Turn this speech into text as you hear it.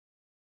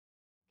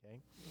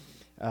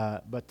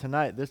But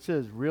tonight, this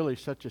is really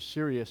such a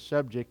serious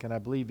subject, and I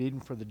believe even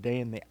for the day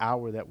and the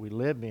hour that we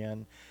live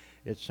in,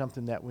 it's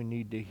something that we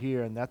need to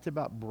hear, and that's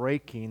about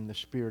breaking the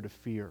spirit of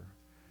fear.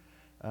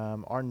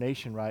 Our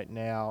nation right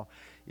now,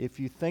 if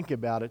you think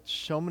about it,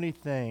 so many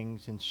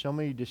things and so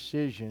many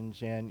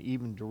decisions and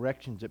even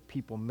directions that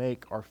people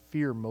make are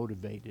fear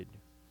motivated.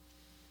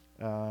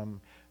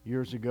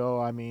 Years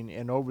ago,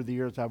 and over the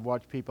years I've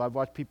watched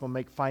people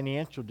make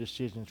financial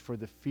decisions for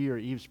the fear,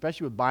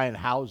 especially with buying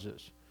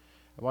houses.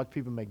 I watch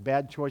people make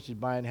bad choices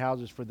buying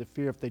houses for the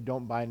fear if they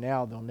don't buy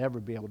now, they'll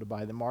never be able to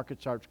buy. The market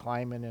starts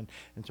climbing,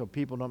 and so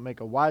people don't make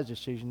a wise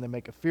decision, they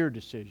make a fear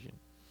decision.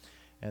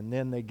 And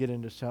then they get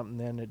into something,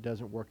 then it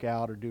doesn't work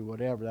out or do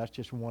whatever. That's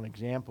just one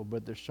example.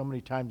 But there's so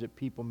many times that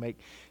people make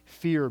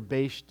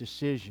fear-based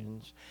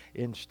decisions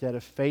instead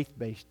of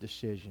faith-based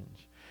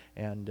decisions.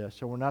 And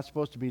so we're not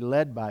supposed to be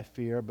led by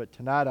fear. But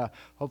tonight,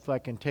 hopefully I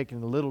can take it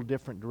in a little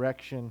different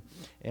direction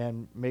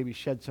and maybe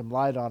shed some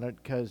light on it.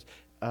 Because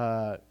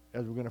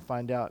as we're going to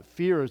find out,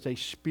 fear is a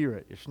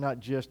spirit. It's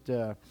not just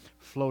a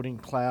floating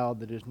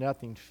cloud that is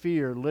nothing.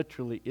 Fear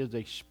literally is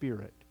a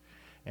spirit.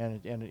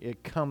 And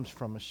it comes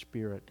from a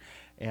spirit,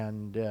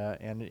 and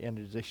it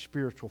is a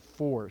spiritual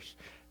force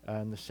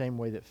in the same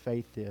way that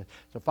faith is.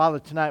 So, Father,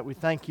 tonight we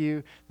thank you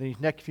that these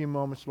next few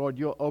moments, Lord,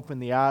 you'll open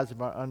the eyes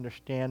of our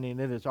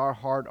understanding. It is our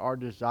heart, our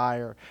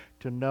desire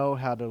to know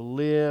how to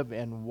live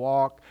and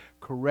walk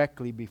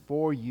correctly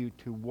before you,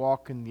 to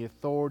walk in the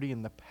authority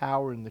and the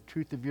power and the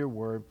truth of your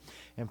word.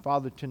 And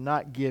Father, to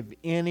not give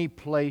any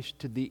place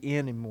to the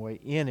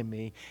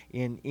enemy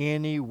in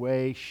any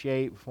way,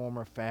 shape, form,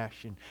 or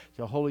fashion.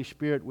 So Holy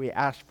Spirit, we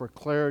ask for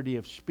clarity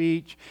of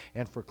speech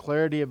and for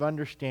clarity of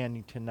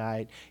understanding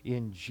tonight.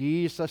 In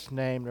Jesus'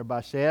 name,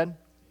 everybody said?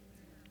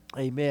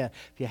 Amen.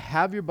 If you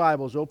have your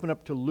Bibles, open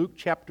up to Luke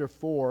chapter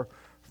 4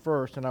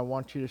 first, and I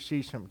want you to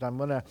see something. I'm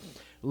going to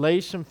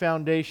lay some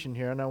foundation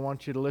here, and I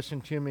want you to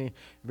listen to me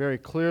very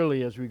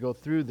clearly as we go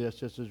through this.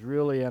 This is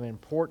really an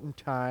important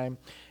time,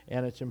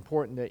 and it's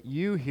important that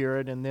you hear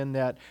it, and then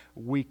that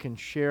we can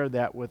share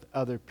that with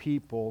other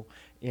people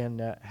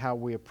in how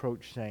we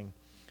approach things.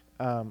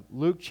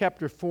 Luke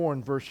chapter 4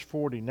 and verse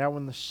 40. Now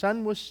when the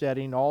sun was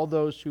setting, all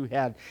those who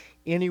had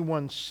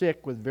anyone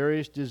sick with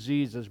various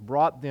diseases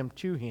brought them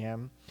to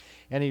him,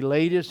 and he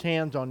laid his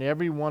hands on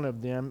every one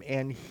of them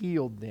and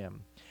healed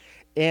them.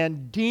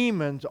 And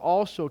demons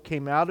also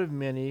came out of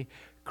many,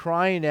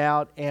 crying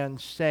out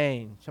and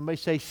saying. Somebody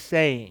say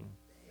saying.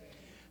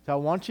 So I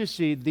want you to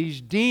see,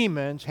 these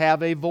demons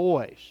have a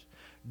voice.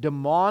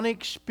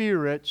 Demonic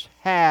spirits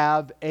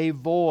have a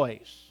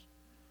voice.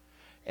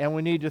 And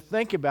we need to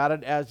think about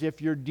it as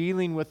if you're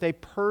dealing with a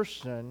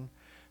person,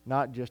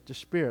 not just a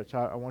spirit. So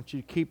I want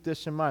you to keep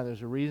this in mind.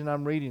 There's a reason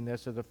I'm reading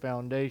this as a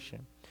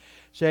foundation.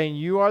 Saying,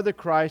 you are the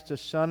Christ, the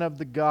Son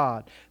of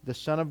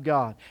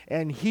God.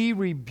 And he,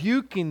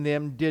 rebuking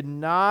them, did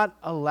not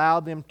allow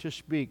them to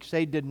speak.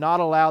 Say, did not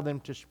allow them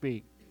to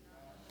speak.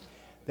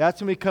 That's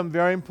going to become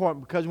very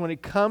important, because when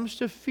it comes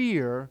to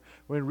fear,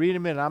 we're going to read in a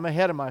minute. I'm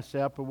ahead of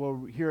myself, but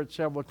we'll hear it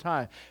several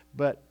times.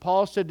 But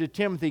Paul said to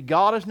Timothy,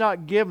 God has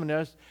not given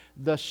us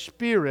the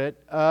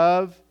spirit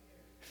of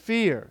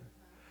fear.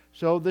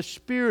 So the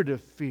spirit of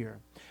fear.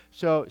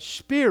 So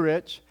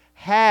spirits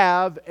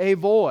have a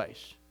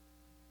voice.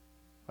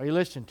 Are you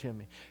listening to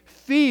me?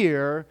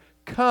 Fear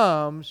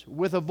comes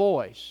with a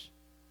voice.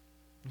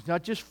 It's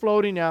not just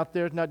floating out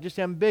there. It's not just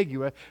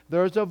ambiguous.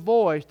 There's a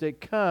voice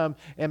that comes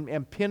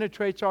and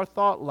penetrates our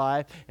thought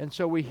life. And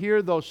so we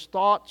hear those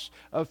thoughts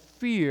of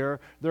fear.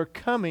 They're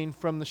coming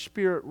from the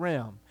spirit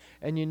realm.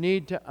 And you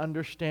need to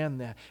understand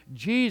that.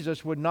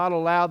 Jesus would not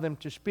allow them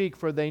to speak,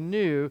 for they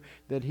knew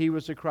that he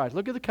was the Christ.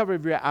 Look at the cover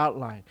of your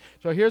outline.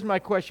 So here's my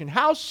question.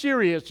 How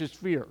serious is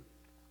fear?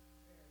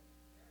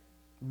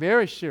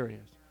 Very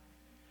serious.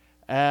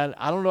 And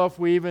I don't know if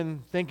we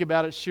even think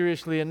about it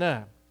seriously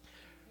enough.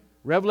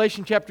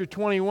 Revelation chapter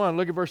 21,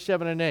 look at verse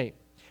 7 and 8.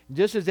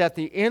 This is at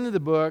the end of the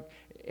book,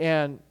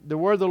 and the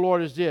word of the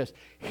Lord is this.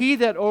 He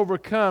that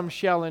overcomes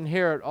shall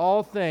inherit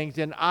all things,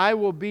 and I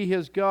will be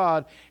his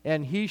God,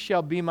 and he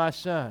shall be my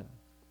son.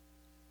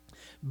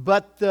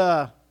 But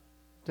there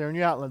in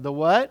your outline, the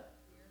what?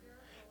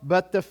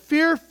 But the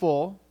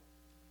fearful,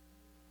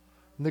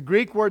 and the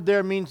Greek word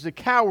there means the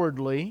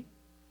cowardly,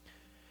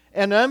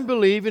 and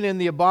unbelieving, in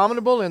the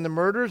abominable, and the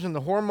murderers, and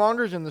the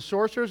whoremongers, and the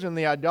sorcerers, and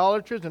the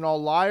idolaters, and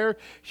all liars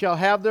shall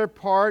have their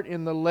part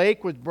in the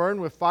lake which burned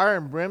with fire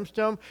and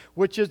brimstone,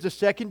 which is the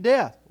second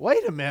death.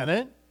 Wait a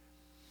minute.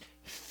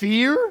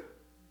 Fear?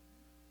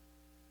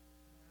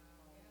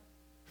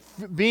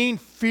 Being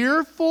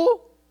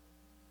fearful?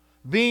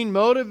 Being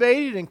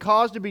motivated and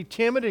caused to be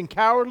timid and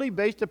cowardly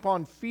based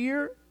upon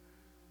fear?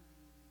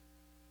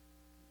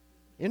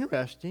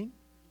 Interesting.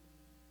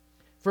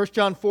 1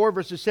 John 4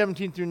 verses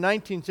 17 through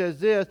 19 says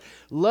this,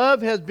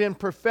 love has been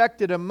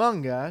perfected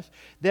among us,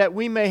 that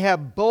we may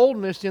have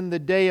boldness in the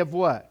day of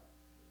what?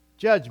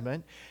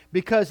 Judgment.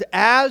 Because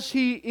as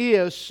he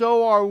is,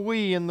 so are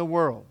we in the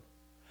world.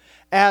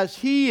 As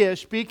he is,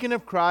 speaking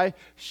of Christ,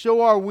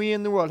 so are we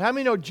in the world. How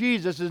many know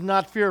Jesus is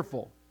not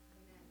fearful?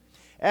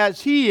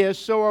 as He is,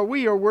 so are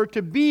we, or we're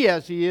to be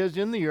as He is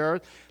in the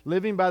earth,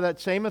 living by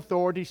that same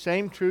authority,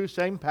 same truth,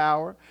 same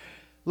power.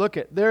 Look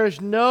at, there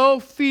is no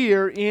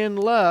fear in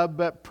love,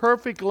 but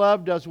perfect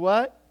love does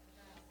what?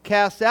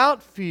 Casts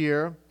out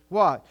fear.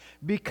 What?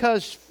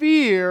 Because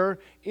fear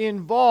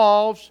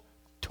involves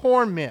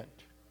torment.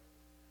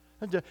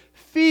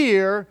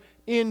 Fear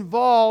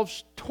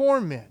involves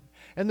torment.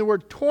 And the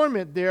word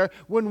torment there,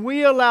 when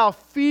we allow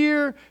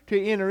fear to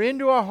enter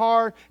into our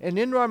heart and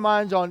into our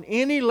minds on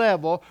any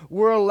level,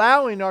 we're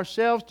allowing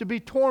ourselves to be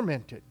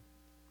tormented.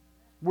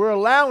 We're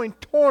allowing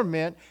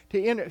torment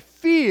to enter.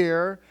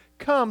 Fear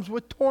comes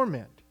with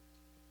torment.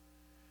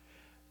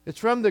 It's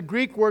from the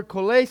Greek word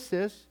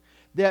kolesis,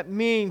 that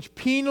means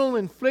penal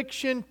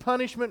infliction,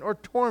 punishment, or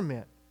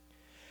torment.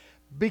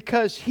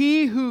 Because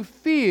he who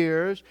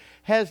fears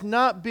has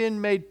not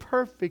been made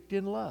perfect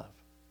in love.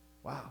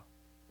 Wow.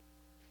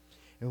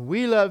 And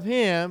we love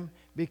Him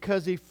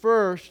because He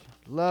first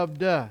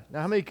loved us.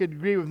 Now, how many could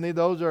agree with me?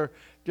 Those are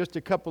just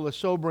a couple of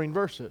sobering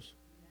verses.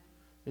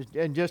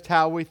 And just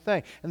how we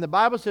think. And the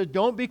Bible says,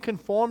 don't be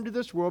conformed to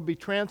this world. Be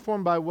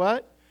transformed by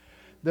what?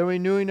 The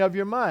renewing of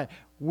your mind.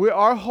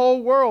 Our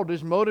whole world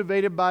is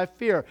motivated by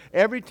fear.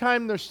 Every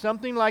time there's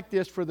something like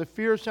this, for the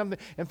fear of something.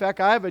 In fact,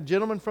 I have a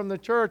gentleman from the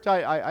church.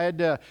 I had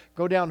to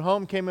go down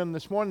home, came in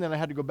this morning, then I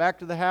had to go back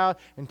to the house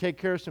and take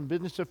care of some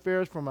business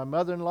affairs for my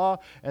mother-in-law.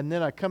 And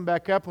then I come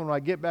back up. When I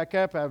get back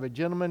up, I have a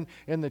gentleman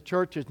in the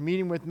church that's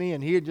meeting with me,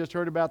 and he had just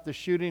heard about the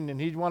shooting, and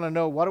he want to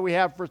know, what do we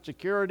have for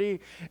security?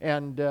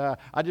 And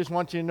I just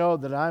want you to know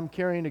that I'm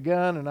carrying a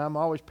gun, and I'm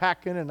always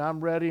packing, and I'm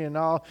ready, and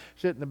I'll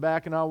sit in the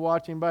back, and I'll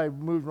watch anybody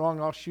move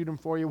wrong. I'll shoot him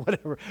for you,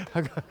 whatever.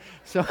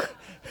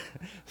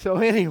 So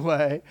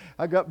anyway,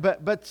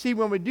 but see,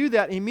 when we do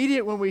that,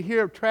 immediately when we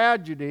hear of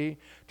tragedy,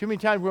 too many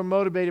times we're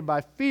motivated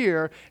by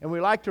fear, and we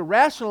like to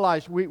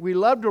rationalize. We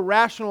love to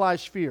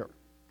rationalize fear.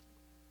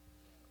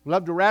 We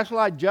love to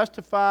rationalize,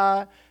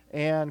 justify,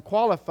 and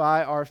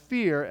qualify our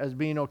fear as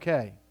being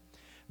okay.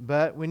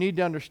 But we need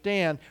to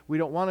understand we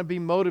don't want to be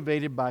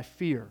motivated by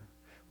fear.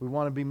 We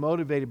want to be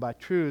motivated by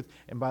truth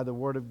and by the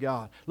Word of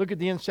God. Look at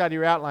the inside of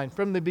your outline.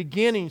 From the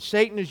beginning,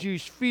 Satan has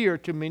used fear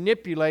to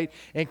manipulate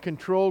and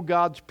control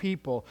God's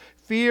people.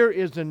 Fear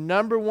is the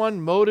number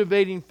one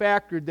motivating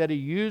factor that he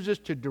uses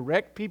to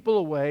direct people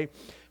away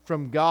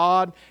from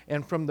God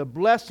and from the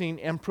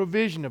blessing and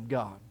provision of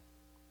God.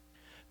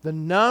 The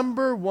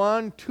number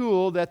one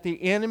tool that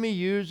the enemy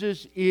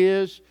uses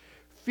is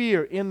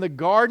fear. In the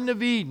Garden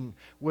of Eden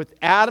with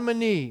Adam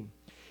and Eve,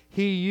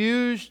 he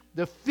used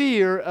the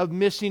fear of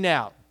missing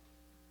out.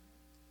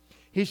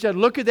 He said,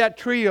 look at that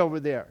tree over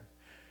there.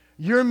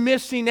 You're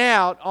missing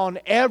out on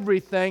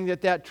everything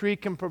that tree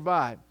can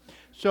provide.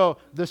 So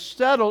the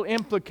subtle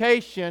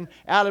implication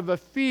out of a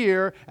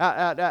fear,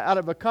 out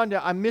of a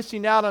conduct, I'm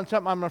missing out on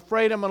something, I'm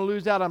afraid I'm going to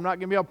lose out, I'm not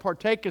going to be able to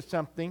partake of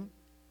something.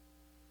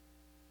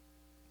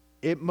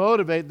 It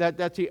motivates,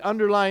 that's the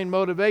underlying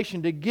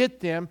motivation to get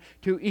them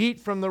to eat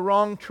from the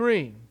wrong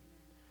tree.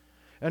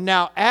 And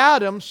now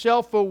Adam,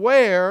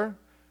 self-aware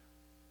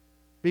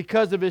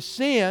because of his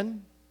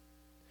sin,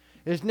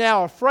 is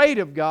now afraid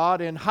of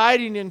God and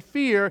hiding in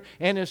fear,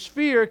 and his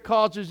fear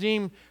causes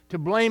him to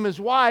blame his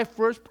wife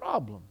for his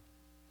problem.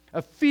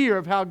 A fear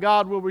of how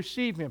God will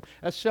receive him,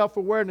 a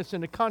self-awareness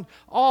and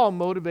all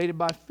motivated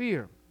by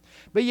fear.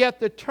 But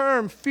yet the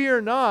term fear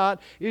not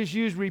is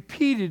used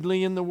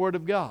repeatedly in the Word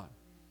of God.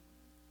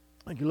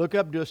 If you look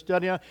up, do a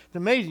study on it, it's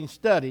an amazing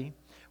study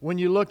when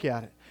you look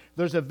at it.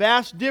 There's a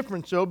vast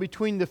difference, though,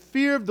 between the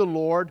fear of the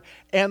Lord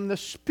and the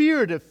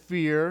spirit of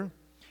fear,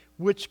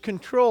 which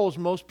controls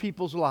most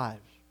people's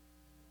lives.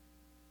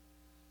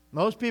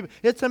 Most people,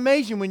 it's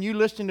amazing when you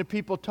listen to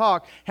people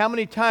talk, how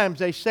many times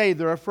they say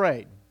they're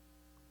afraid.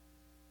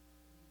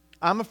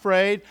 I'm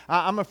afraid,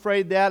 I'm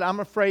afraid that, I'm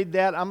afraid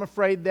that, I'm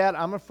afraid that,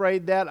 I'm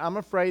afraid that, I'm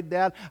afraid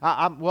that,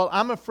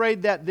 I'm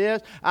afraid that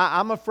this,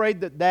 I'm afraid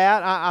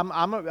that,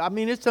 I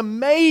mean, it's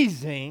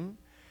amazing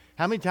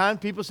how many times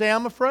people say,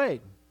 I'm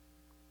afraid.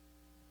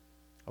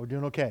 Are we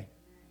doing okay?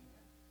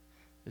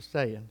 Just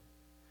saying.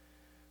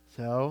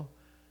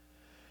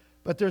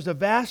 But there's a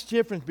vast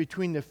difference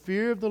between the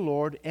fear of the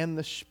Lord and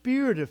the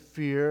spirit of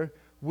fear,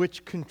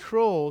 which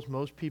controls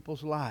most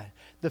people's lives.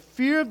 The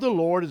fear of the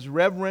Lord is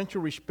reverential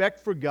respect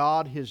for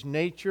God, His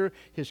nature,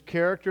 His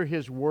character,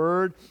 His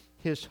word,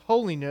 His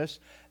holiness,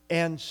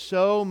 and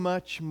so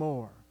much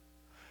more.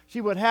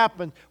 See what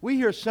happens? We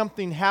hear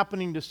something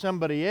happening to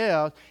somebody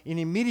else, and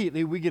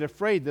immediately we get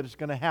afraid that it's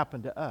going to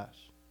happen to us.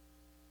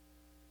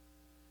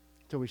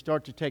 So we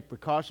start to take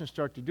precautions,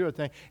 start to do a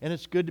thing, and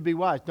it's good to be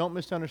wise. Don't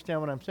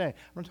misunderstand what I'm saying.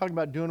 I'm not talking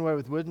about doing away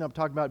with wisdom. I'm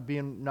talking about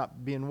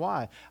not being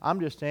wise. I'm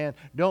just saying,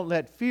 don't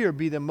let fear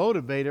be the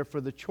motivator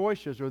for the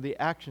choices or the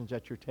actions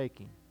that you're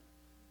taking.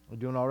 We're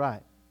doing all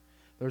right.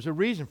 There's a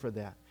reason for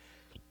that.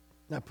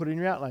 Now put it in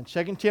your outline.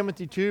 2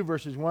 Timothy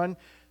 2,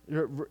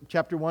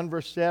 chapter 1,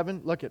 verse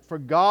 7. Look at, for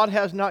God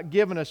has not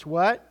given us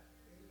what?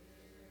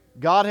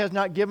 God has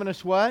not given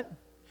us what?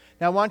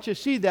 Now I want you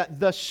to see that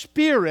the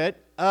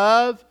spirit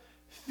of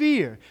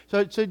Fear. So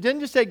it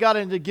didn't just say God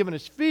hasn't given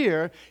us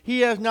fear.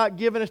 He has not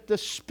given us the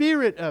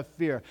spirit of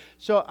fear.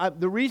 So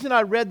the reason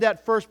I read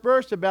that first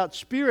verse about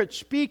spirit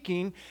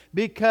speaking,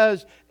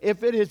 because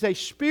if it is a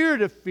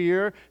spirit of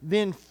fear,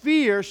 then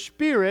fear,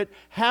 spirit,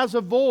 has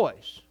a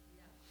voice.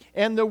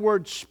 And the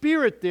word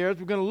spirit there, as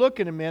we're going to look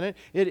in a minute,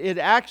 it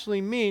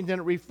actually means, and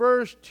it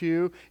refers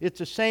to, it's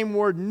the same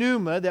word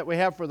pneuma that we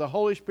have for the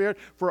Holy Spirit.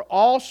 For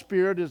all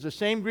spirit is the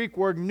same Greek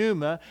word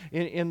pneuma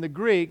in the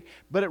Greek,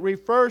 but it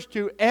refers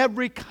to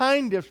every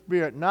kind of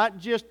spirit, not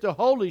just the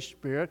Holy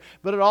Spirit,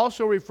 but it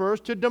also refers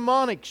to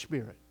demonic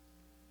spirit.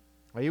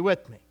 Are you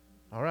with me?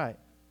 All right.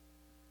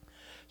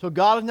 So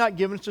God has not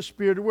given us a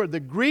spirit of word. The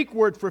Greek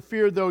word for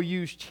fear, though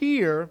used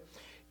here,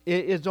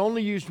 is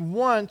only used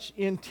once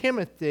in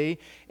Timothy,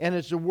 and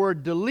it's the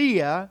word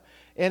delia,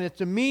 and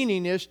its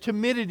meaning is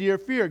timidity or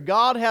fear.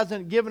 God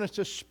hasn't given us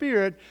a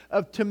spirit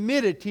of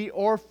timidity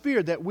or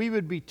fear, that we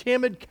would be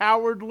timid,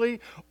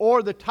 cowardly,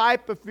 or the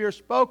type of fear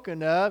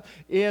spoken of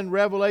in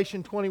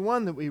Revelation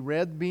 21 that we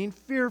read, being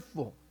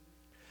fearful.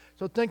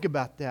 So think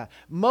about that.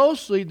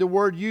 Mostly the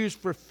word used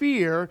for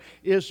fear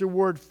is the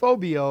word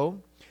phobio,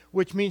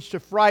 which means to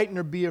frighten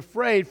or be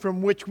afraid,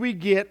 from which we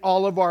get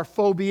all of our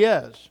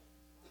phobias.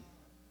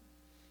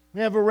 We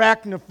have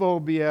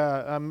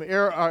arachnophobia,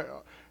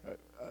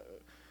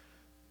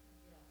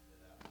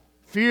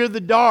 fear of the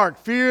dark,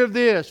 fear of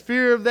this,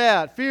 fear of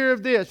that, fear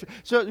of this.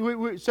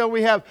 So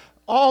we have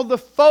all the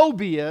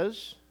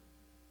phobias.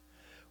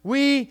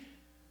 We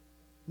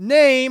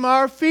name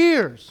our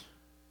fears.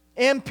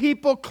 And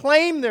people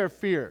claim their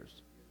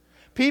fears.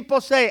 People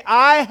say,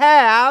 I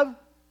have,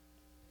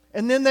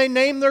 and then they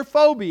name their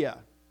phobia.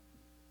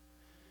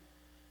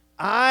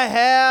 I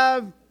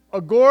have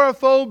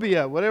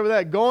agoraphobia, whatever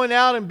that, going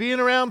out and being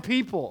around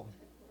people.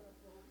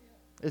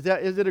 Is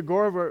it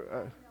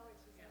agora?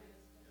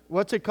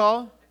 What's it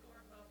called?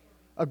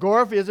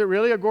 Agoraphobia. Is it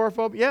really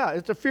agoraphobia? Yeah,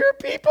 it's a fear of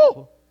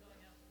people.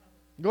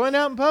 Going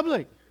out in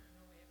public.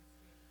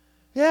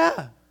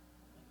 Yeah.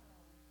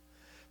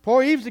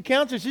 Poor Eve's the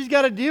counselor. She's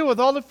got to deal with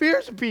all the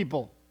fears of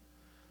people.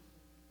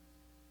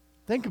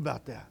 Think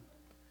about that.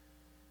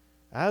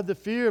 I have the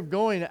fear of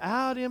going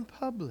out in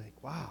public.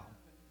 Wow.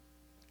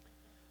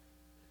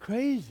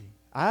 Crazy.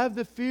 I have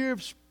the fear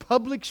of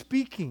public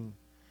speaking.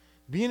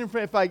 Being in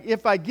front.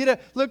 If I get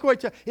up,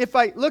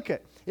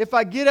 if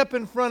I get up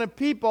in front of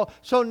people,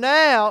 so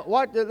now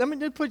let me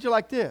just put you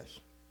like this.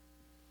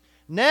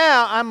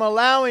 Now I'm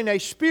allowing a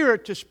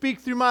spirit to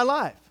speak through my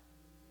life.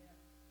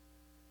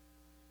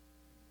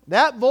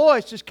 That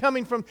voice is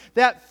coming from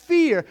that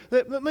fear.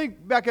 Let me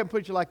back up and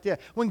put you like that.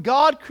 When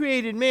God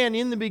created man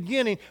in the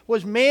beginning,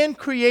 was man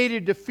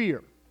created to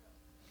fear?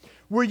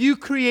 Were you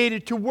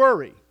created to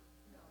worry?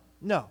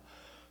 No.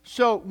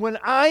 So when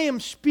I am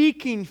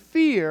speaking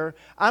fear,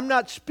 I'm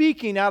not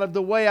speaking out of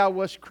the way I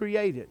was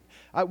created.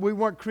 We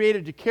weren't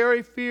created to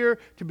carry fear,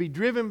 to be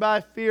driven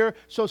by fear.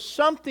 So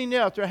something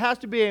else, there has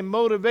to be a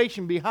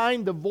motivation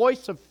behind the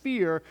voice of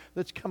fear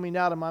that's coming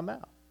out of my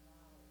mouth.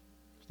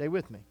 Stay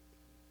with me.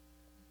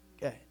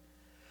 Okay.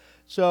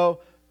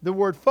 So the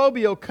word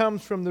phobio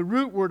comes from the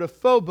root word of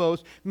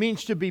phobos,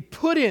 means to be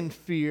put in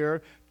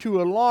fear,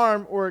 to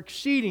alarm or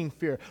exceeding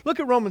fear. Look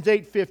at Romans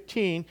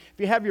 8:15. If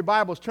you have your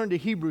Bibles, turn to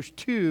Hebrews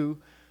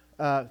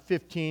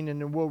 2:15,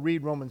 and then we'll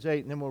read Romans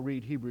 8, and then we'll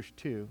read Hebrews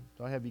 2.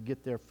 So I'll have you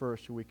get there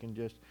first so we can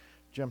just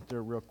jump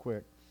there real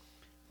quick.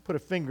 Put a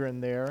finger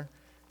in there,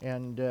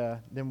 and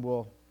then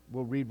we'll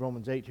read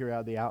Romans 8 here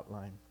out of the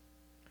outline.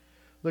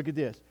 Look at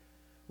this.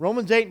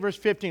 Romans 8, verse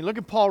 15. Look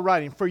at Paul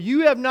writing. For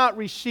you have not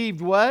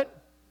received what?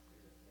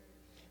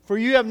 For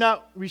you have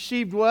not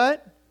received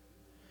what?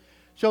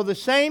 So the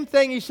same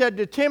thing he said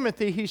to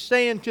Timothy, he's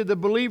saying to the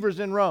believers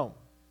in Rome.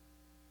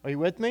 Are you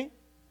with me?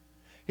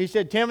 He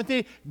said,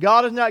 Timothy,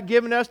 God has not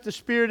given us the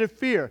spirit of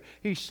fear.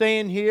 He's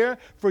saying here,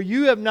 for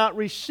you have not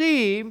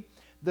received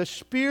the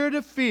spirit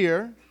of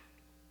fear,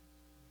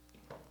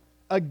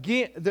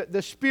 again,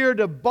 the spirit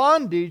of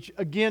bondage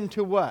again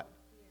to what?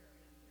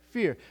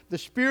 Fear. The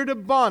spirit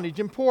of bondage,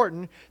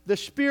 important. The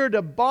spirit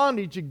of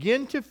bondage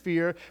again to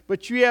fear,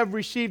 but you have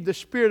received the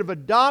spirit of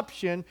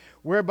adoption,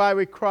 whereby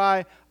we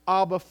cry,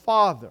 Abba,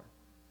 Father.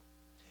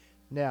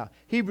 Now,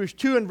 Hebrews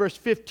 2 and verse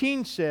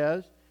 15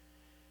 says,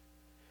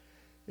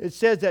 it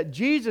says that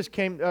Jesus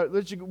came,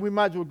 we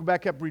might as well go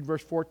back up and read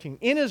verse 14.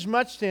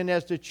 Inasmuch then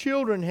as the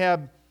children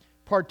have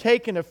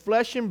partaken of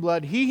flesh and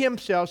blood, he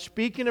himself,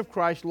 speaking of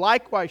Christ,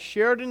 likewise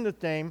shared in the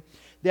same,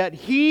 that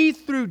he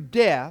through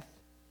death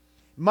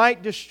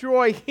might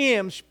destroy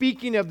him,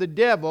 speaking of the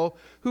devil,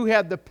 who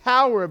had the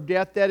power of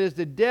death, that is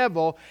the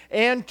devil,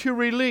 and to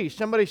release.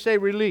 Somebody say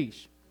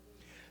release.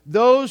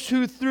 Those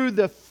who through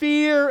the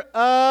fear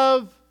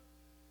of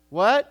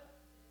what?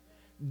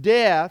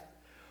 Death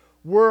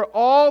were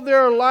all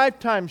their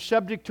lifetime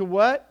subject to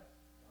what?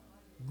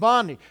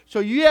 Bondage. So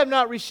you have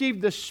not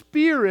received the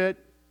spirit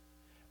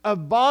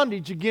of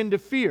bondage again to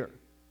fear.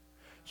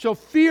 So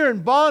fear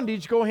and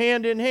bondage go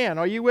hand in hand.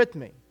 Are you with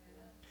me?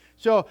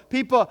 So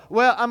people,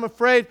 well, I'm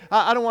afraid,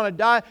 I don't want to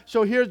die.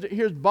 So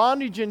here's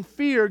bondage and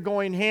fear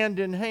going hand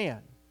in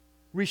hand.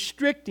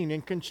 restricting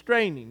and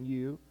constraining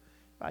you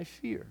by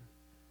fear.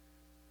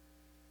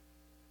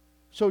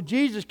 So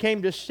Jesus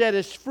came to set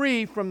us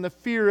free from the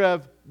fear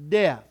of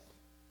death.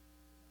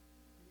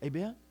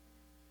 Amen?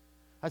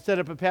 I set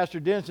up at Pastor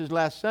Dennis's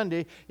last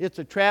Sunday. It's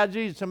a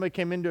tragedy. Somebody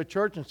came into a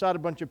church and shot a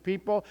bunch of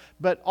people.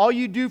 But all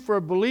you do for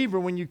a believer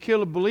when you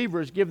kill a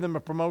believer is give them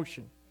a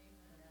promotion.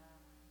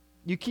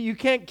 You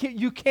can't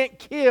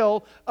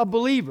kill a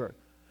believer.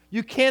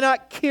 You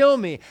cannot kill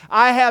me.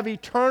 I have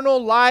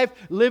eternal life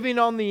living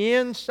on the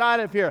inside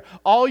of here.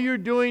 All you're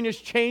doing is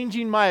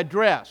changing my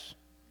address.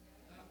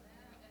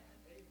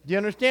 Do you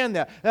understand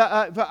that?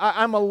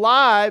 I'm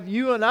alive.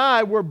 You and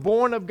I were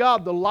born of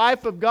God. The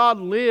life of God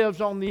lives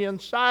on the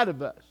inside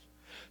of us.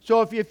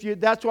 So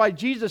that's why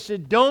Jesus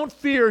said, don't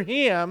fear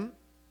him.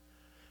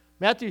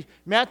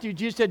 Matthew,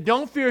 Jesus said,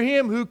 don't fear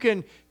him who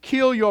can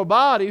kill your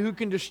body, who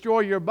can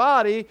destroy your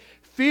body.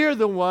 Fear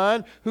the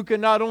one who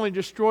can not only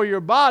destroy your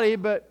body,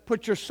 but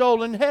put your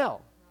soul in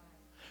hell.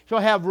 So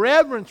have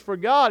reverence for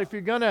God. If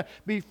you're going to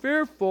be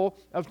fearful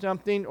of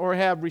something or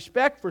have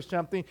respect for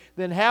something,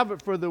 then have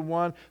it for the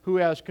one who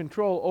has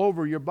control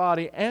over your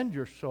body and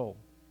your soul.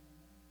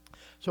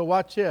 So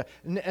watch this.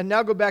 And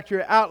now go back to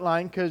your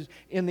outline, because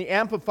in the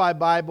Amplified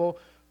Bible,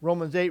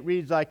 Romans 8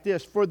 reads like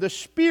this. For the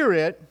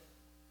Spirit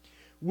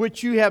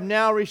which you have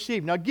now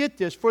received. Now get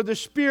this. For the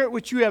Spirit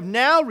which you have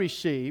now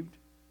received,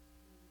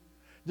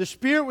 the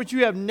Spirit which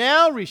you have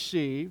now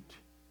received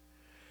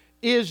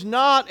is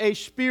not a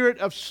spirit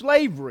of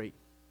slavery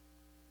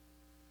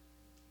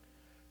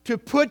to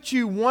put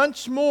you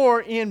once more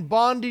in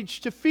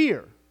bondage to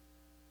fear.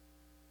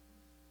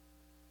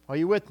 Are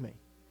you with me?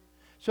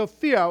 So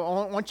fear, I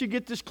want you to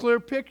get this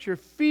clear picture.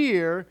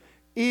 Fear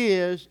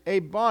is a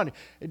bondage.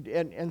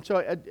 And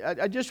so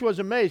I just was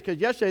amazed, because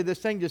yesterday this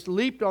thing just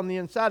leaped on the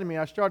inside of me.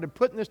 I started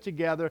putting this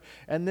together,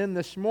 and then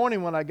this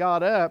morning when I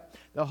got up,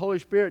 the Holy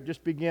Spirit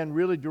just began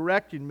really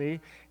directing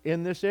me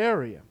in this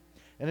area.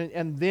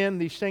 And then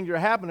these things are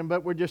happening,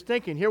 but we're just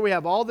thinking, here we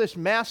have all this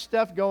mass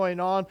stuff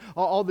going on,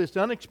 all this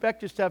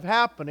unexpected stuff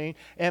happening,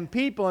 and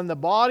people in the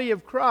body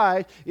of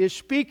Christ is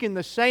speaking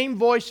the same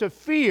voice of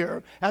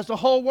fear as the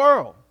whole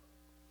world.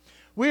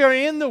 We are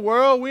in the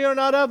world, we are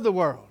not of the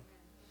world.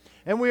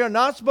 And we are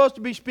not supposed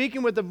to be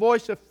speaking with the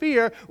voice of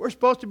fear. We're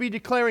supposed to be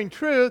declaring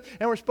truth,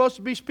 and we're supposed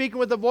to be speaking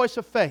with the voice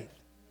of faith.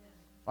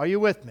 Are you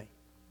with me?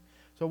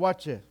 So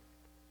watch this.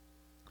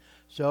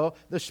 So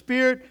the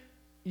Spirit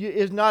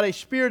is not a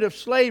spirit of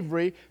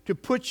slavery to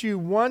put you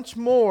once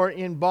more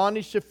in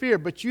bondage to fear,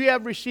 but you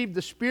have received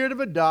the Spirit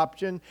of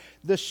adoption,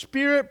 the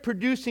Spirit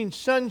producing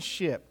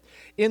sonship,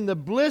 in the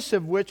bliss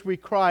of which we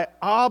cry,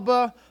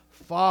 Abba,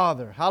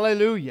 Father.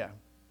 Hallelujah.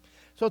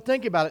 So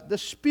think about it. The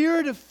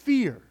spirit of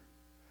fear.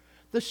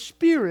 The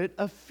spirit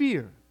of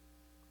fear.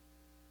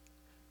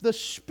 The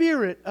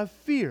spirit of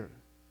fear.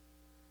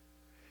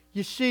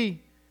 You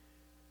see,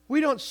 we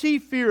don't see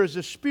fear as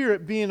a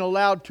spirit being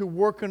allowed to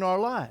work in our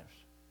lives.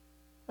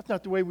 That's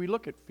not the way we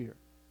look at fear.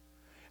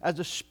 As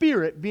a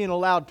spirit being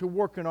allowed to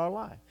work in our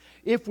life.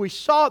 If we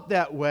saw it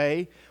that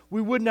way,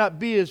 we would not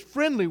be as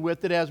friendly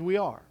with it as we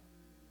are.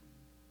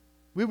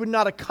 We would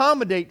not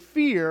accommodate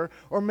fear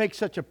or make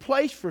such a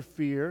place for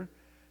fear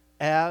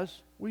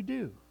as we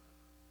do.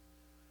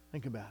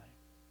 Think about it.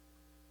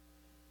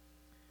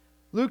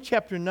 Luke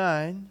chapter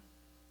 9,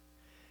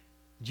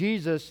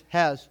 Jesus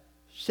has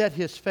set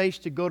his face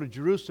to go to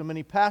Jerusalem, and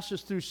he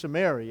passes through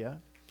Samaria.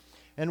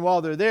 And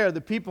while they're there, the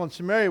people in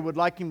Samaria would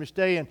like him to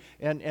stay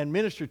and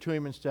minister to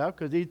him and stuff,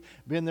 because he'd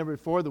been there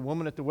before, the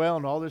woman at the well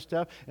and all this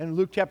stuff. And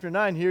Luke chapter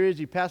 9, here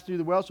he passed through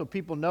the well, so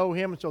people know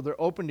him, and so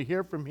they're open to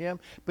hear from him.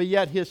 But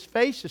yet his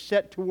face is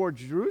set towards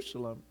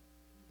Jerusalem.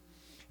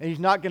 And he's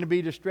not going to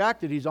be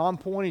distracted. He's on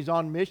point, he's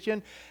on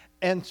mission.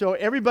 And so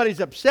everybody's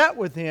upset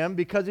with him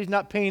because he's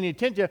not paying any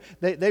attention.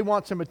 They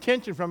want some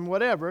attention from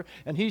whatever,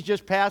 and he's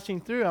just passing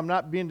through. I'm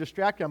not being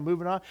distracted. I'm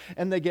moving on.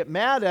 And they get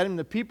mad at him.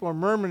 The people are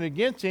murmuring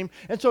against him.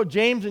 And so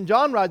James and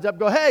John rise up and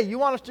go, hey, you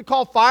want us to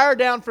call fire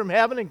down from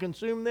heaven and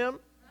consume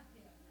them?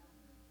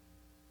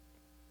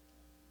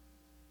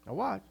 Now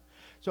watch.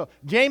 So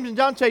James and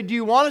John say, do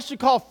you want us to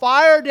call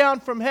fire down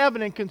from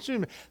heaven and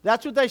consume them?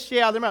 That's what they say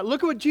out of their mouth.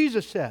 Look at what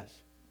Jesus says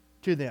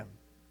to them.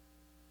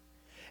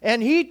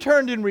 And he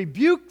turned and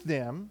rebuked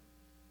them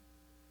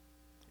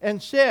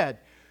and said,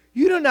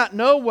 you do not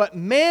know what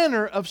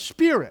manner of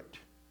spirit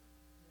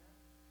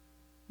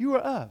you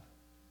are of.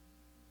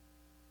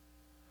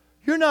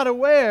 You're not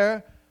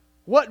aware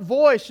what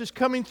voice is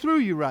coming through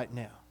you right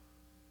now.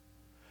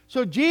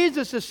 So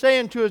Jesus is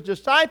saying to his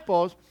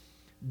disciples,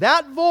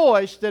 that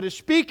voice that is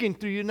speaking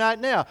through you right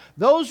now,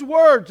 those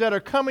words that are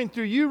coming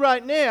through you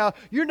right now,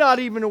 you're not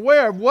even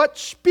aware of what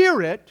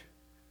spirit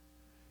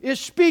is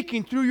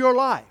speaking through your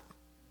life.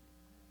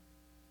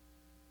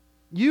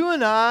 You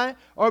and I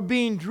are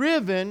being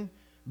driven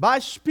by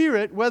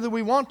spirit, whether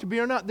we want to be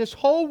or not. This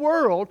whole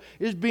world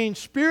is being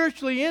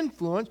spiritually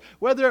influenced,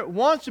 whether it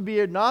wants to be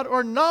or not,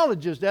 or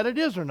acknowledges that it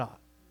is or not.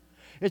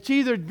 It's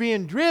either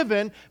being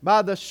driven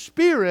by the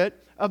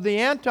spirit of the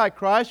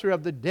Antichrist or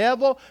of the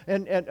devil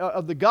and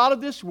of the god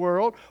of this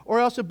world, or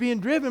else it's being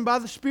driven by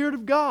the Spirit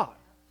of God.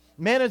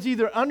 Man is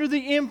either under the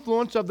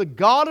influence of the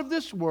god of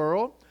this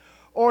world,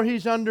 or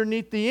he's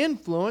underneath the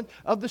influence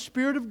of the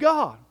Spirit of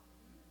God.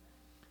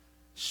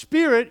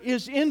 Spirit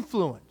is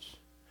influence.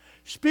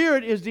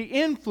 Spirit is the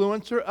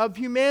influencer of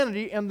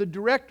humanity and the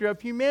director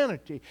of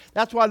humanity.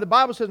 That's why the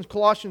Bible says in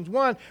Colossians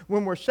 1,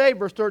 when we're saved,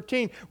 verse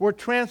 13, we're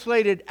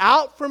translated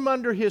out from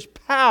under His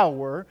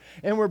power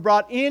and we're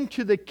brought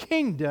into the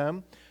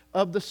kingdom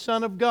of the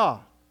Son of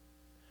God.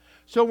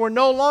 So we're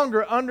no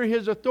longer under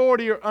His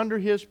authority or under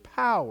His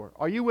power.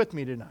 Are you with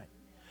me tonight?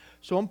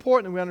 So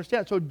important that we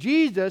understand. So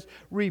Jesus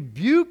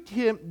rebuked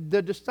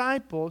the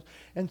disciples,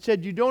 and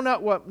said, you do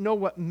not know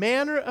what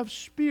manner of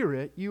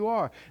spirit you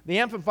are. The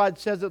Amplified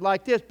says it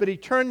like this, but He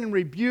turned and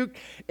rebuked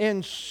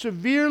and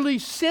severely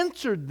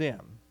censored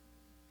them.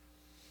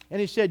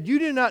 And He said, you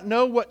do not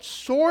know what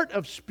sort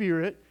of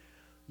spirit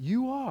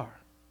you are.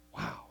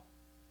 Wow.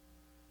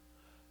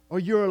 Or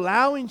you're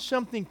allowing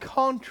something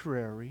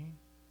contrary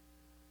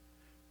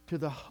to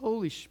the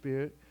Holy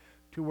Spirit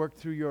to work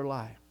through your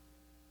life.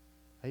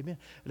 Amen.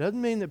 It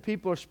doesn't mean that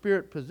people are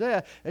spirit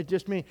possessed. It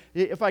just means,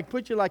 if I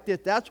put you like this,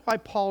 that's why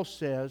Paul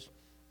says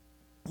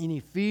in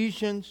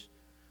Ephesians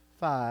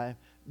 5,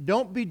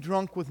 don't be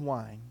drunk with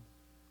wine,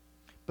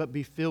 but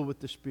be filled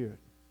with the Spirit.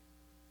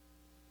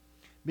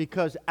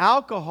 Because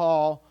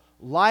alcohol,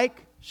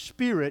 like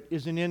spirit,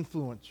 is an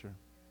influencer.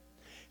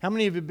 How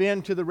many of you have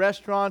been to the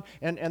restaurant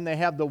and they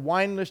have the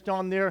wine list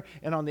on there,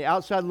 and on the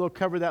outside little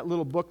cover, that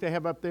little book they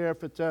have up there,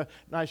 if it's a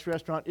nice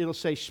restaurant, it'll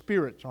say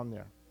spirits on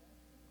there.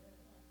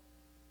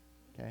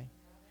 Okay?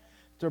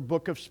 It's their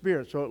book of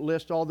spirits. So it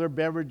lists all their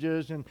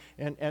beverages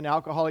and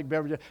alcoholic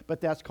beverages, but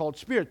that's called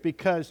spirits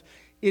because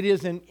it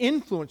is an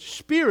influence.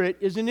 Spirit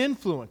is an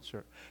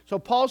influencer. So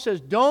Paul says,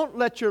 don't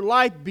let your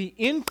life be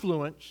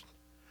influenced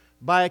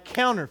by a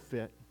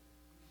counterfeit.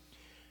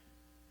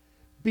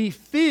 Be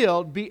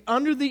filled, be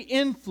under the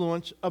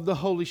influence of the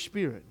Holy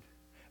Spirit.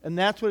 And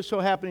that's what's so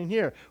happening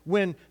here.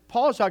 When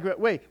Paul's talking about,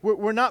 wait,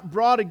 we're not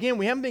brought again.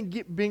 We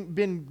haven't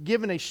been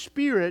given a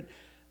spirit,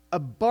 a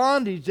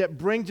bondage that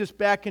brings us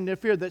back into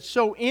fear, that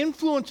so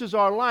influences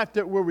our life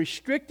that we're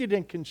restricted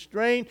and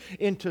constrained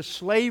into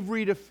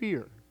slavery to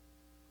fear.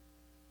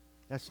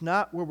 That's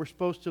not where we're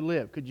supposed to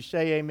live. Could you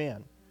say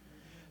amen?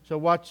 So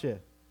watch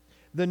this.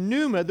 The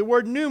pneuma, the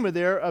word pneuma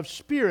there of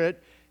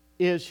spirit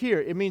is here.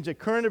 It means a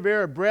current of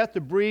air, a breath, a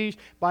breeze,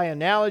 by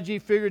analogy,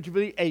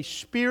 figuratively, a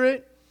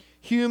spirit,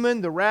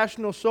 human, the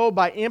rational soul,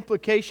 by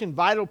implication,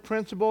 vital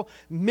principle,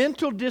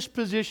 mental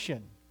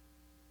disposition.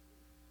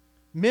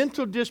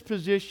 Mental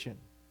disposition.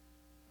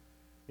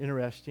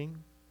 Interesting.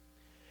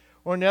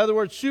 Or in other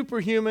words,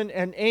 superhuman,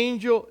 an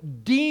angel,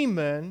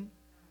 demon,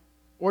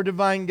 or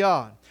divine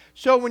God.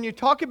 So when you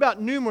talk about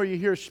pneuma, you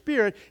hear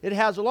spirit, it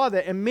has a lot of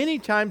that. And many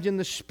times in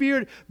the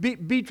spirit,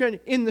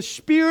 in the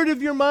spirit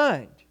of your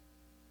mind.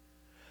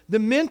 The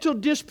mental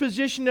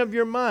disposition of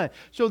your mind.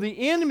 So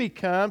the enemy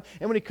comes,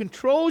 and when he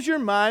controls your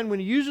mind,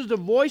 when he uses the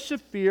voice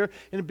of fear,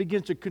 and it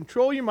begins to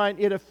control your mind,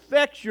 it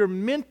affects your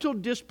mental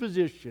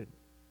disposition.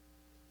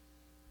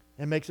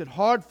 And makes it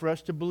hard for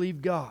us to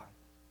believe God.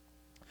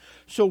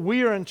 So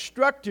we are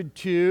instructed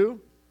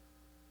to,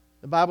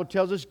 the Bible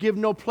tells us, give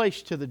no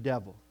place to the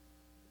devil.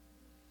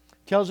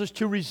 It tells us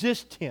to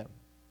resist him.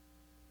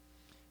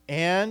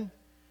 And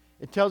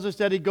it tells us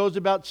that he goes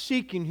about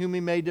seeking whom he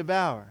may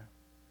devour.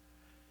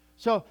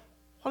 So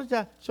what is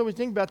that? So we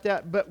think about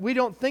that, but we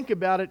don't think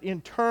about it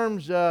in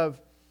terms of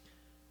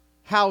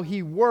how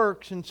he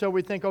works, and so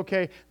we think,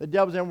 okay, the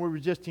devil's and we're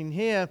resisting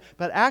him,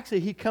 but actually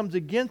he comes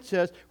against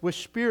us with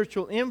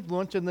spiritual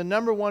influence, and the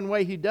number one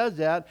way he does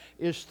that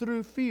is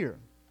through fear.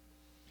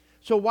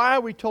 So why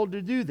are we told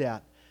to do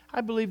that? I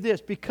believe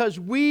this, because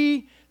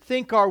we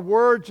think our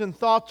words and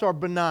thoughts are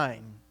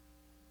benign.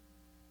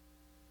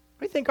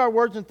 We think our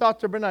words and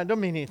thoughts are benign. Don't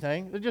mean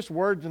anything. They're just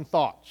words and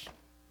thoughts.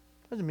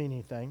 Doesn't mean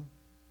anything.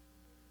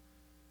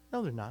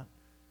 No, they're not.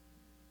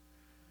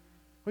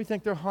 We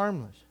think they're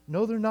harmless.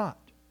 No, they're not.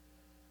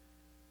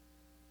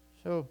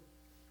 So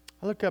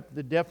I look up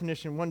the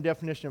definition, one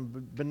definition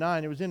of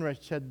benign. It was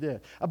interesting. It said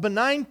this. A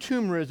benign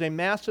tumor is a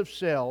mass of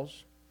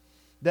cells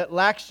that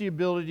lacks the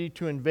ability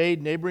to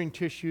invade neighboring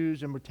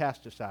tissues and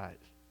metastasize.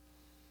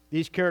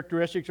 These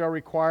characteristics are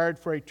required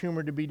for a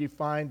tumor to be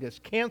defined as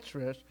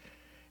cancerous,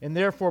 and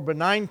therefore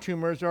benign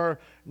tumors are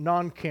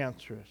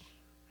non-cancerous.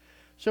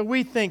 So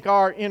we think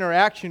our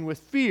interaction with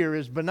fear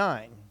is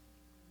benign.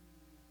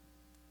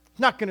 It's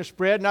not going to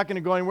spread, not going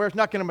to go anywhere. It's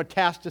not going to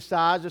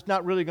metastasize. It's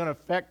not really going to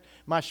affect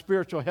my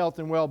spiritual health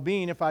and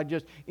well-being if I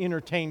just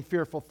entertain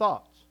fearful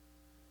thoughts.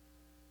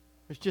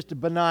 It's just a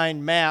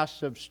benign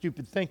mass of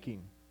stupid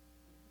thinking.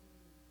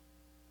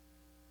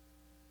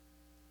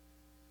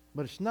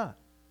 But it's not.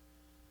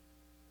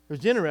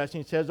 It's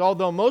interesting. It says,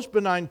 although most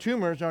benign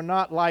tumors are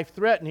not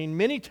life-threatening,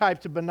 many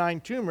types of benign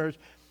tumors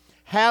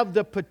have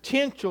the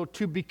potential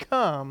to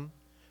become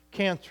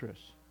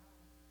cancerous.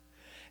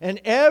 And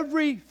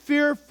every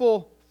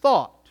fearful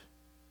thought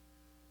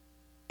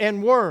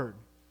and word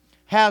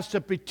has the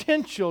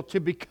potential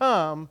to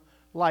become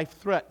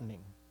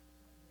life-threatening.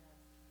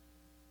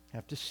 You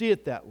have to see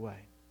it that way.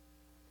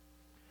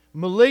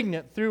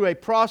 malignant through a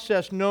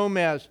process known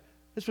as,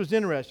 this was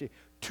interesting,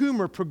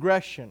 tumor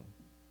progression.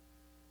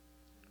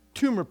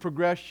 Tumor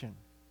progression.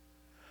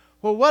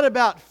 Well, what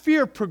about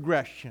fear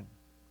progression?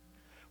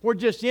 We're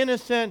just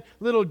innocent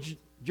little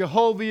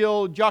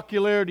jovial,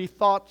 jocularity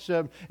thoughts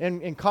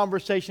and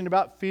conversation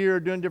about fear,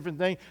 doing different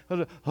things.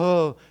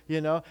 Oh,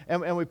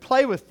 and we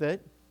play with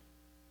it.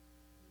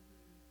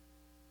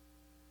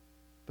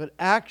 But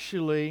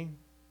actually,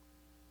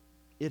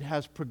 it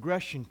has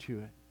progression to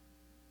it.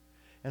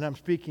 And I'm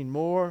speaking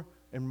more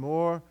and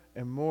more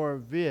and more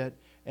of it.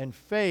 And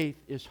faith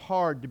is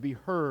hard to be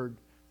heard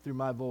through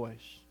my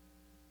voice.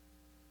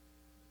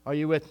 Are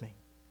you with me?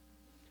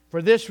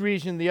 For this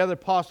reason, the other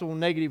possible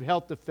negative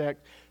health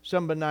effect,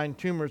 some benign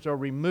tumors are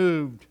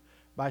removed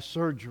by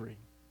surgery.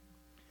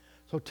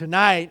 So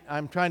tonight,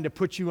 I'm trying to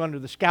put you under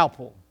the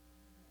scalpel.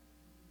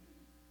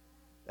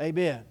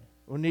 Amen.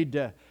 We need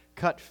to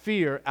cut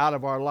fear out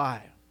of our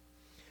life.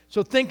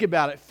 So think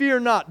about it.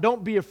 Fear not.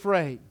 Don't be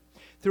afraid.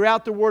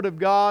 Throughout the Word of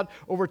God,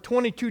 over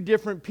 22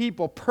 different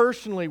people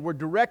personally were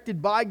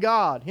directed by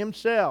God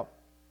Himself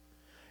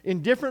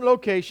in different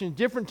locations,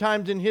 different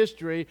times in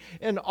history,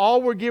 and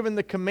all were given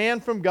the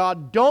command from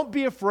God, don't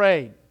be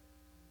afraid.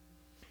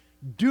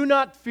 Do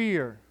not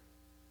fear.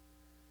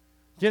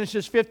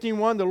 Genesis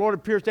 15:1, the Lord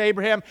appears to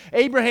Abraham.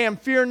 Abraham,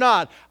 fear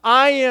not.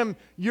 I am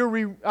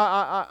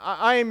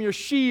your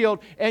shield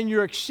and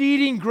your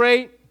exceeding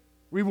great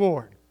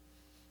reward.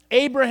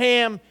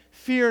 Abraham,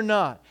 fear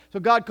not. So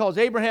God calls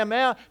Abraham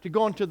out to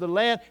go into the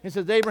land and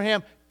says,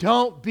 Abraham,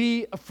 don't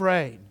be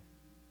afraid.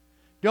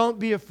 Don't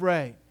be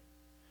afraid.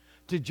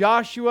 To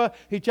Joshua,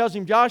 he tells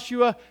him,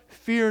 Joshua,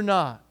 fear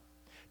not.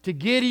 To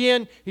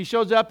Gideon, he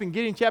shows up in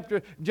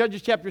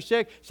Judges chapter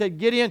 6, said,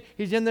 Gideon,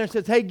 he's in there and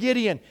says, hey,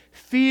 Gideon,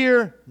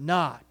 fear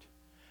not.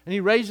 And he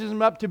raises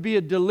him up to be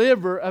a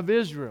deliverer of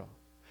Israel.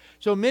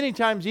 So many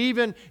times,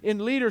 even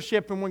in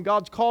leadership, and when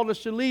God's called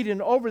us to lead,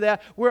 and over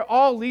that, we're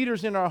all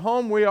leaders in our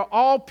home. We are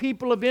all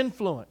people of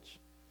influence.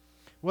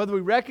 Whether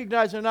we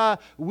recognize it or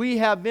not, we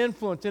have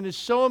influence. And it's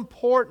so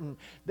important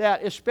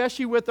that,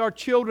 especially with our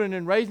children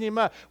and raising them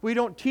up, we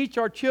don't teach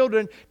our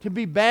children to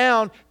be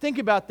bound. Think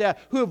about that.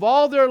 Who have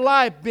all their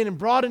life been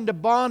brought into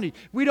bondage.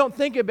 We don't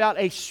think about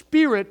a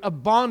spirit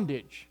of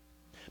bondage.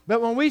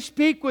 But when we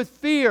speak with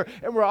fear,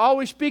 and we're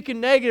always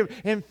speaking negative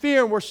and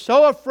fear, and we're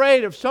so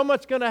afraid of so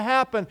much going to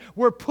happen,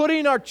 we're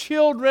putting our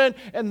children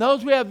and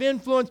those we have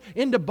influence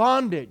into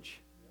bondage.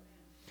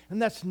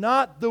 And that's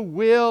not the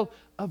will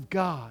of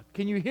God.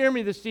 Can you hear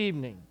me this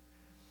evening?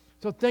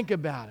 So think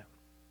about it.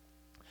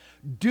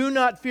 Do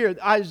not fear.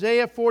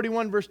 Isaiah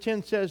 41 verse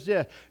 10 says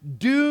this.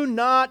 Do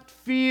not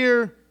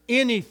fear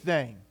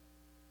anything,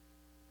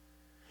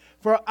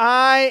 for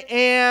I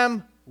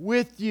am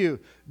with you.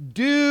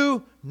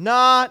 Do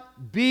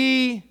not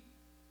be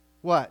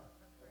what?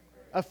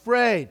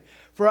 Afraid.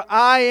 For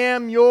I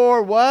am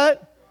your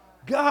what?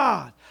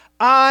 God.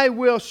 I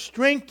will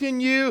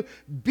strengthen you.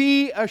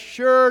 Be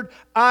assured,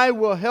 I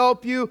will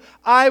help you.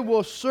 I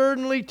will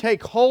certainly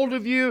take hold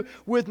of you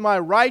with my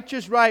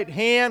righteous right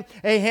hand,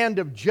 a hand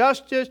of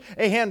justice,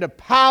 a hand of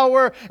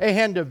power, a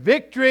hand of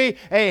victory,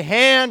 a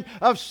hand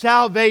of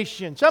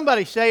salvation.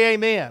 Somebody say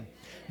amen.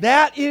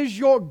 That is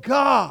your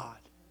God.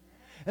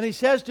 And He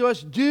says to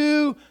us,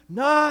 do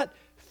not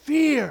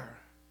fear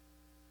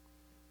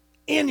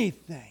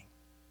anything.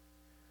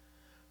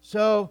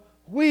 So,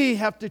 we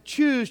have to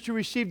choose to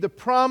receive the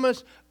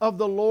promise of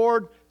the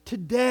Lord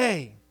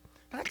today.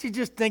 Not to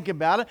just think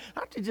about it,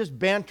 not to just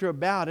banter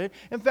about it.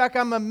 In fact,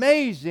 I'm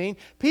amazing.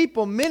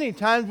 People many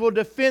times will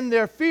defend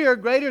their fear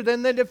greater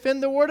than they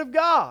defend the Word of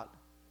God.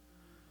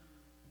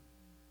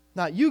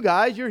 Not you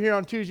guys, you're here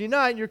on Tuesday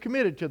night and you're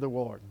committed to the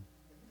Lord.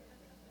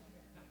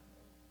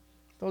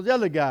 Those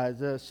other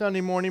guys,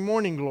 Sunday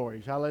morning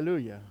glories,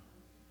 hallelujah.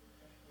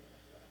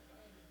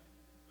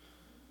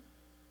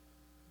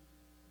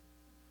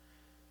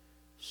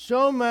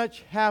 So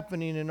much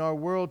happening in our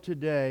world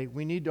today,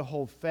 we need to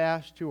hold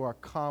fast to our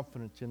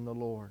confidence in the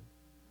Lord.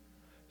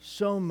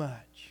 So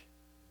much.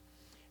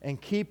 And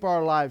keep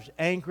our lives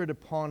anchored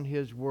upon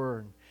His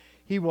Word.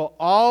 He will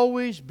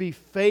always be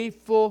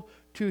faithful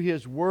to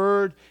His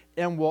Word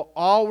and will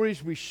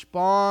always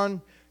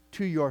respond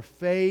to your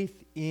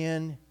faith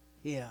in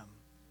Him.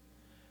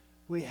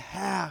 We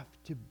have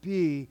to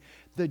be,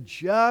 the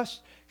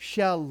just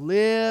shall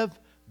live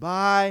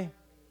by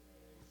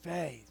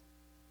faith.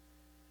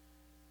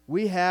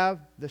 We have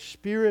the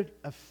spirit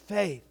of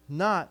faith,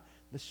 not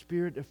the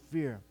spirit of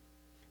fear.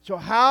 So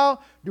how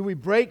do we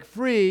break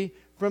free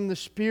from the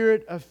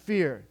spirit of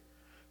fear?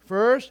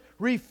 First,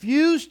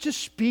 refuse to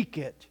speak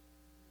it.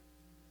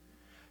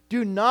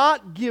 Do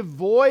not give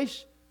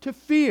voice to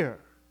fear.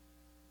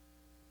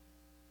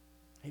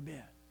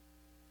 Amen.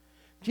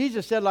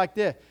 Jesus said like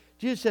this.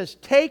 Jesus says,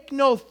 take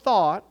no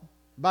thought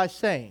by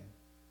saying.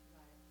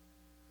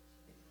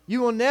 You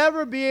will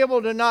never be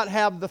able to not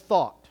have the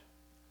thought.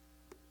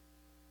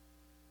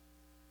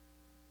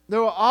 There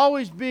will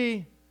always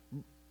be,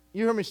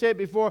 you heard me say it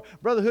before,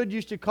 Brother Hood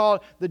used to call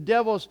it the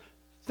devil's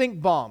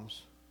think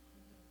bombs.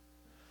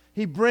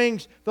 He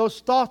brings those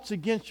thoughts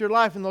against your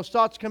life, and those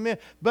thoughts come in.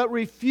 But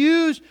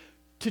refuse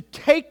to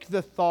take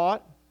the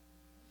thought,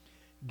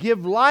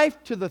 give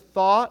life to the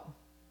thought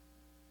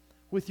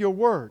with your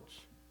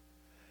words.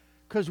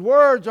 Because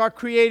words are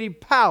creative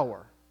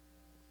power.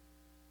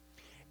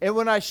 And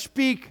when I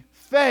speak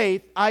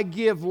faith, I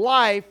give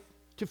life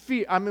to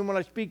fear. When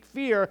I speak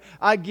fear,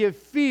 I give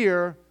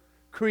fear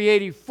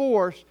creative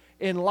force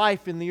in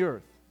life in the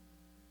earth.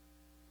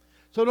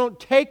 So don't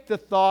take the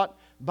thought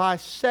by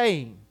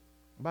saying,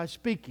 by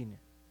speaking it.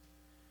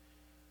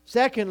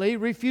 Secondly,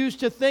 refuse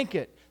to think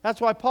it.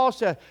 That's why Paul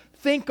said,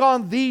 think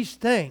on these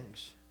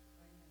things.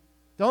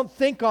 Don't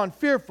think on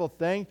fearful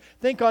things.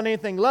 Think on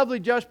anything lovely,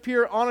 just,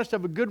 pure, honest,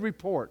 of a good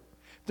report.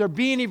 If there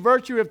be any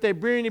virtue, if there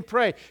be any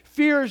praise.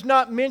 Fear is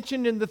not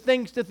mentioned in the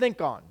things to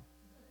think on.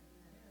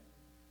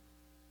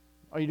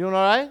 Are you doing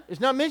all right?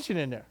 It's not mentioned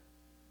in there.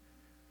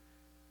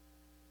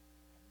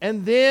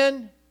 And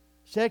then,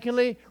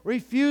 secondly,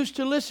 refuse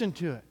to listen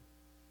to it.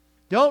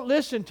 Don't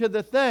listen to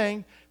the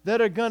things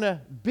that are going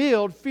to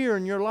build fear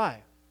in your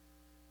life.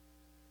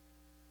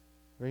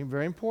 Very,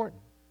 very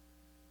important.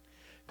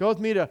 Go with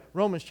me to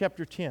Romans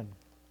chapter 10.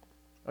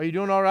 Are you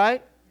doing all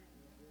right?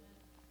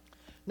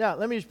 Now,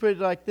 let me just put it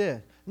like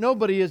this.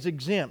 Nobody is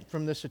exempt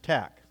from this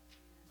attack.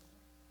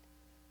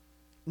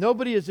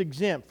 Nobody is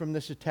exempt from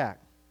this attack.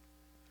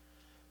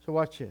 So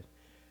watch this.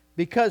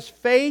 Because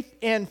faith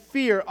and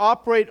fear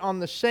operate on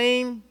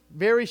the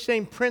very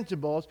same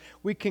principles,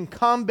 we can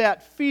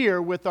combat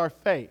fear with our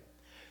faith.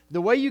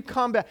 The way you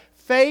combat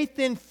faith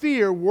and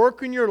fear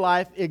work in your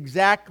life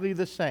exactly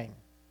the same.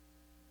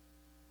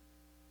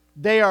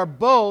 They are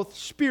both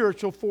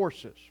spiritual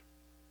forces.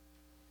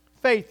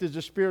 Faith is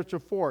a spiritual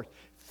force.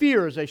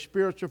 Fear is a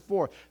spiritual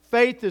force.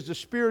 Faith is the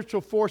spiritual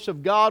force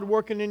of God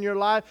working in your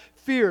life.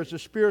 Fear is the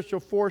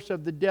spiritual force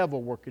of the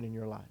devil working in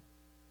your life.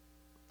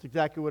 That's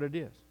exactly what it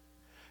is.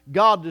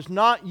 God does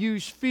not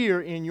use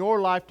fear in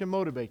your life to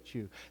motivate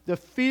you. The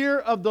fear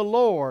of the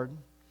Lord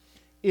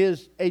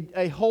is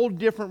a whole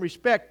different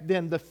respect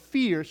than the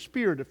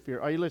spirit of fear.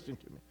 Are you listening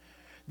to me?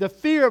 The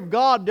fear of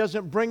God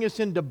doesn't bring us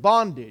into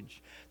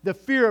bondage. The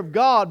fear of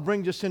God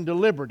brings us into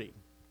liberty.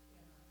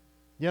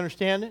 You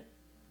understand it?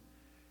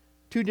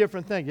 Two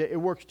different things. It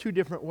works two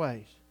different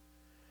ways.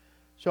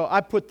 So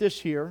I put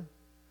this here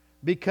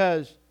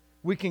because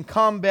we can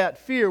combat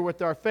fear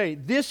with our faith.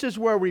 This is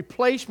where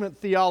replacement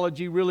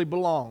theology really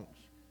belongs.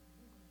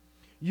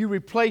 You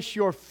replace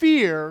your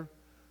fear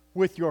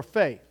with your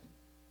faith.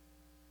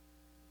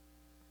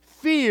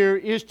 Fear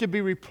is to be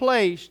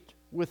replaced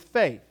with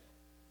faith.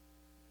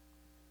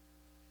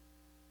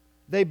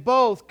 They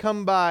both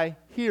come by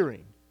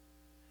hearing.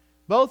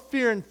 Both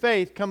fear and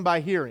faith come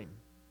by hearing.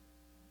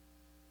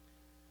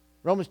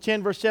 Romans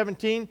 10 verse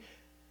 17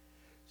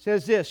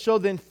 says this, so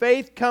then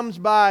faith comes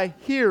by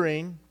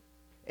hearing,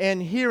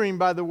 and hearing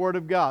by the Word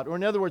of God. Or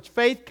in other words,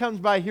 faith comes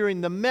by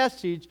hearing the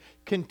message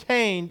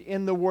contained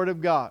in the Word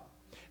of God.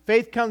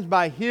 Faith comes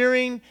by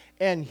hearing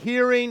and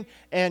hearing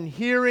and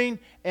hearing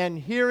and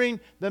hearing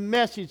the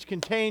message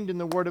contained in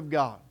the Word of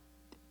God.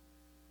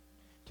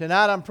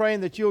 Tonight I'm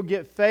praying that you'll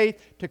get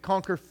faith to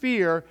conquer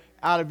fear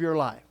out of your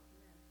life.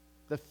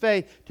 The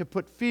faith to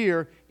put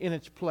fear in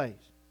its place.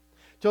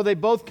 So they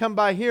both come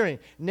by hearing.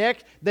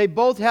 Next, they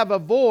both have a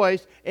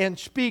voice and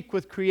speak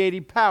with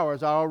creative power,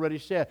 as I already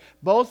said.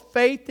 Both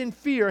faith and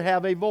fear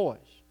have a voice.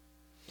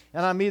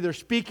 And I'm either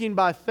speaking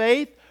by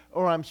faith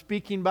or I'm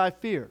speaking by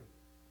fear.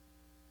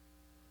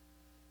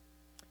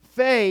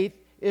 Faith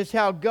is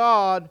how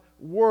God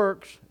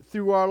works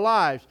through our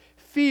lives.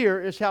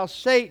 Fear is how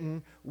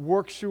Satan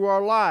works through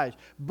our lives.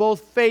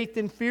 Both faith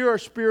and fear are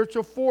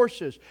spiritual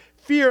forces.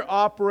 Fear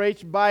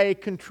operates by a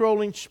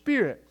controlling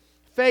spirit.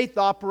 Faith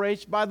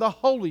operates by the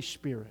Holy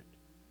Spirit.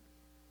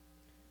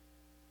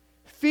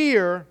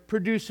 Fear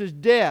produces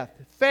death.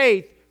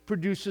 Faith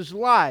produces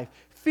life.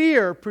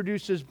 Fear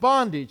produces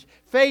bondage.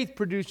 Faith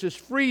produces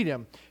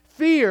freedom.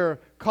 Fear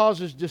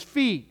causes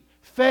defeat.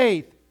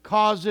 Faith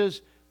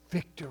causes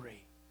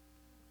victory.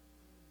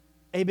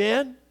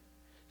 Amen?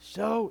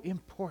 So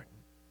important.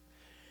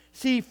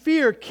 See,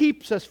 fear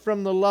keeps us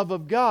from the love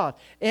of God,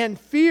 and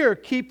fear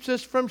keeps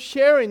us from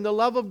sharing the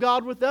love of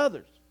God with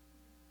others.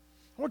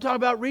 We're talking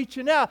about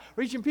reaching out,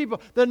 reaching people.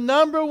 The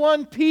number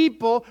one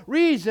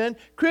reason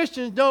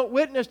Christians don't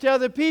witness to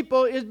other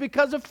people is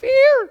because of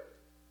fear.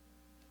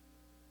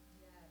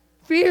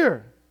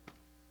 Fear.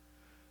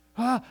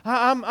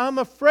 I'm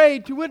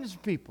afraid to witness to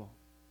people.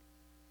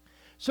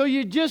 So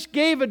you just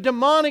gave a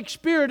demonic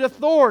spirit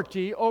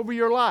authority over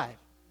your life.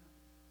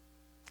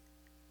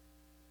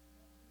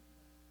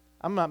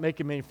 I'm not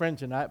making many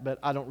friends tonight, but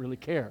I don't really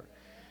care.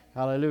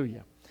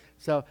 Hallelujah.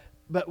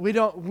 But we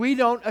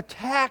don't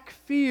attack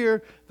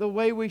fear the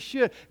way we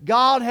should.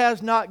 God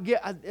has not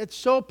it's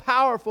so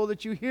powerful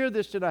that you hear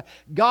this tonight.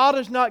 God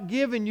has not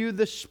given you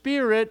the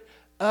spirit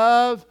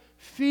of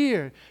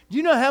fear. Do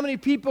you know how many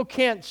people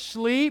can't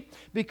sleep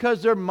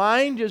because their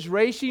mind is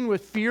racing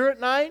with fear at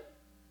night?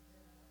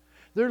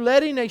 They're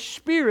letting a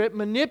spirit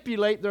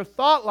manipulate their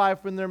thought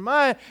life in their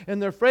mind,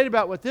 and they're afraid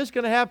about what this is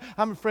going to happen.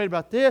 I'm afraid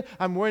about this.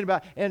 I'm worried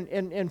about,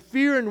 and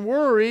fear and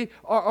worry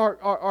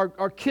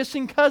are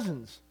kissing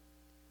cousins.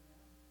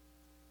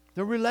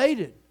 They're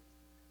related.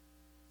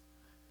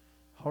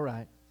 All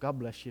right. God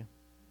bless you.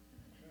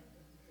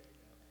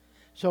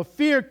 So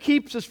fear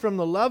keeps us from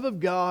the love of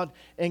God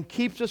and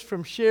keeps us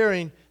from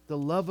sharing the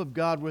love of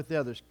God with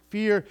others.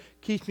 Fear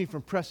keeps me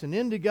from pressing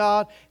into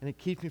God, and it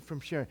keeps me from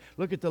sharing.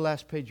 Look at the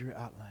last page of your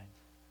outline.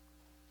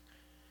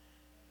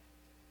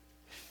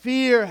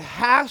 Fear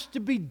has to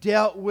be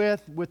dealt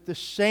with the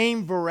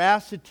same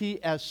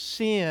veracity as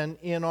sin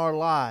in our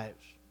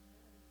lives.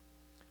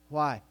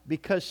 Why?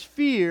 Because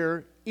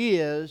fear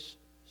is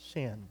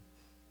sin.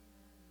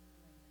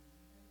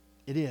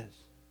 It is.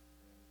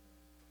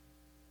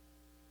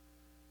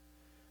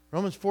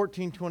 Romans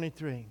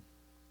 14:23.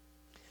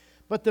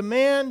 But the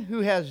man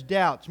who has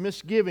doubts,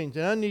 misgivings,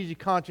 and uneasy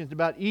conscience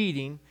about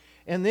eating,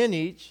 and then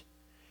eats,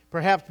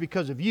 perhaps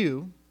because of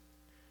you,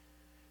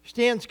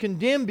 stands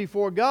condemned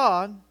before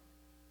God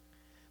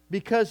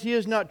because he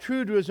is not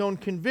true to his own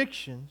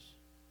convictions.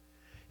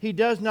 He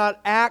does not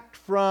act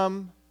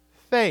from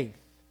faith.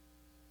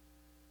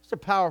 It's a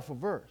powerful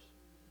verse.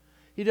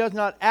 He does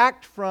not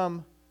act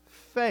from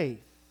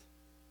faith.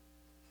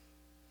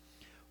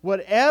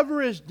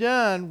 Whatever is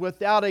done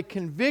without a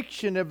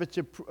conviction of its,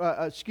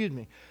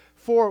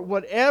 for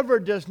whatever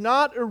does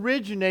not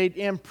originate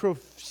and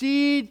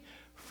proceed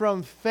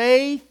from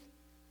faith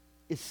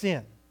is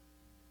sin.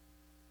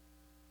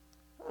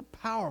 What a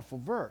powerful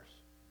verse.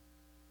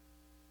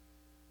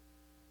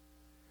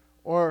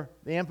 Or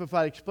the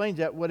Amplified explains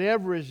that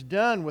whatever is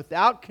done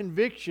without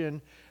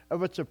conviction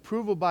of its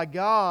approval by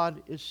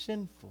God is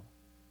sinful.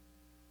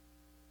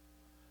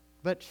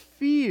 But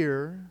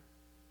fear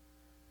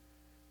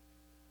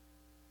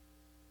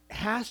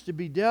has to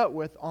be dealt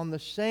with on the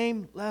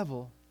same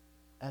level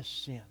as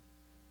sin.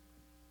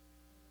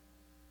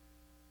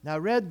 Now, I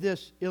read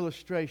this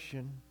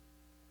illustration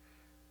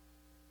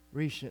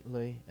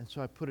recently, and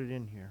so I put it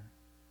in here.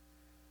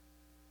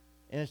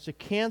 And it's the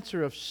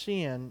cancer of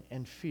sin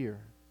and fear.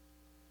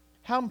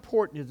 How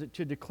important is it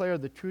to declare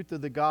the truth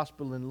of the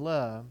gospel in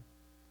love,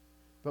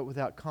 but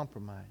without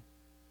compromise?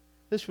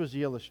 This was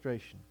the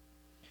illustration.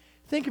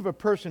 Think of a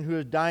person who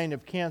is dying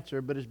of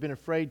cancer, but has been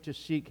afraid to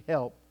seek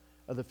help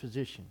of the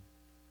physician.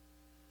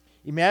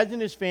 Imagine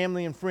his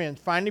family and friends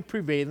finally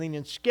prevailing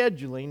in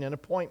scheduling an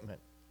appointment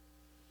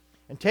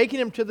and taking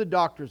him to the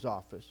doctor's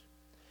office.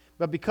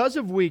 But because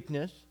of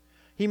weakness,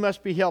 he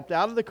must be helped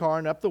out of the car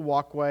and up the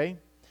walkway,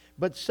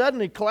 but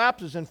suddenly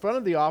collapses in front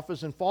of the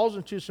office and falls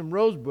into some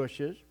rose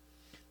bushes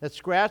that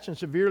scratch and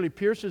severely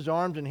pierce his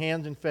arms and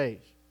hands and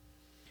face.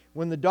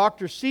 When the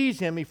doctor sees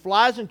him, he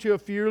flies into a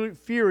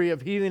fury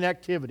of healing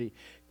activity,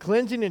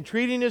 cleansing and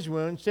treating his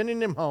wounds,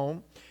 sending him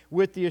home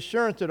with the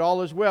assurance that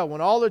all is well,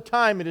 when all the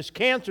time it is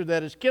cancer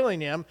that is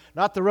killing him,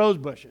 not the rose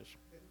bushes.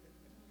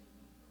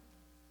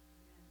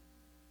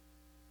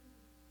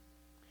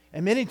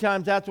 And many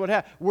times that's what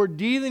happens. We're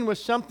dealing with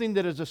something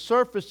that is a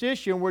surface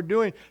issue, and we're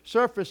doing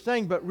surface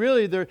things, but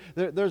really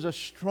there's a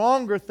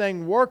stronger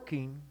thing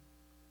working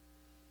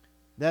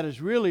that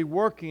is really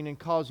working and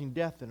causing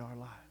death in our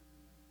lives.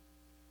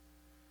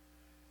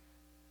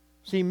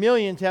 See,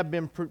 millions have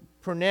been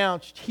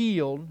pronounced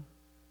healed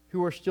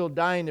who are still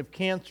dying of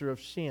cancer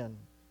of sin.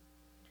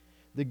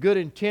 The good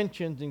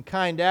intentions and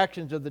kind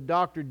actions of the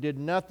doctor did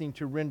nothing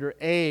to render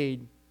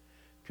aid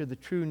to the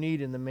true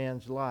need in the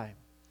man's life.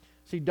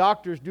 See,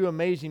 doctors do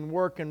amazing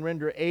work and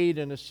render aid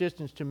and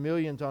assistance to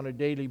millions on a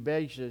daily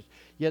basis,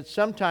 yet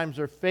sometimes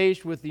they're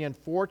faced with the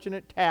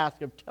unfortunate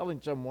task of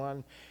telling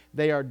someone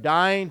they are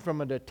dying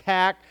from an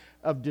attack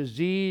of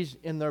disease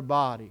in their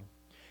body.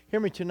 Hear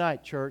me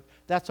tonight, church.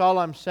 That's all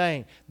I'm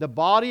saying. The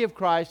body of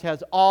Christ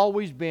has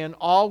always been,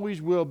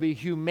 always will be.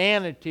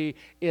 Humanity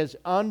is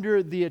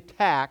under the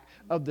attack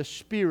of the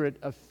spirit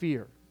of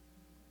fear.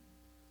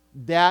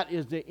 That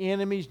is the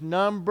enemy's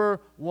number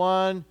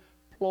one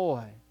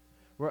ploy.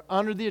 We're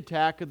under the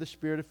attack of the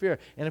spirit of fear.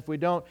 And if we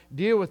don't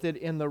deal with it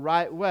in the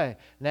right way.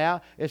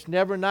 Now, it's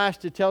never nice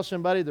to tell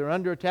somebody they're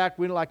under attack.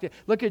 We don't like that.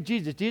 Look at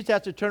Jesus. Jesus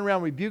has to turn around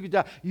and rebuke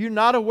it. You're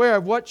not aware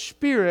of what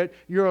spirit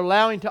you're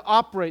allowing to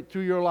operate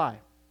through your life.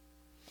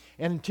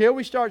 And until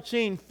we start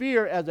seeing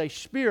fear as a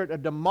spirit, a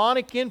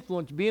demonic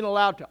influence being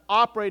allowed to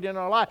operate in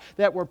our life,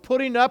 that we're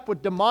putting up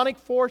with demonic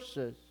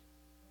forces,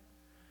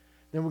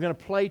 then we're going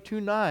to play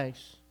too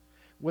nice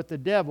with the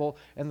devil.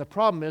 And the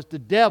problem is the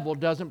devil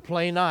doesn't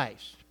play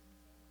nice.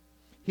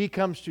 He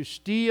comes to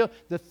steal.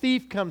 The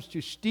thief comes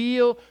to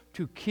steal,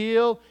 to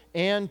kill,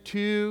 and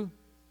to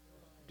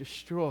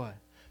destroy.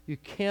 You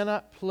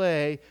cannot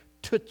play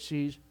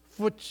tootsies,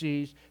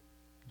 footsies,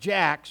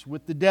 jacks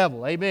with the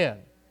devil. Amen.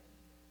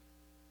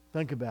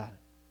 Think about it.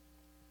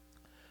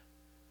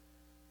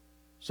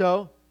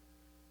 So,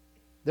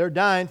 they're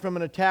dying from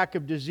an attack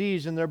of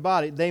disease in their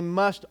body. They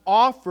must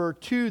offer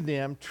to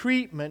them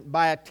treatment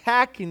by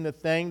attacking the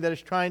thing that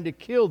is trying to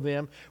kill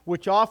them,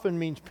 which often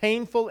means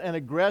painful and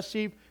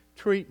aggressive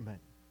treatment.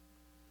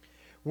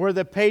 where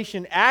the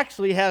patient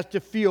actually has to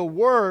feel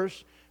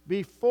worse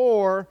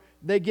before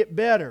they get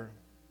better.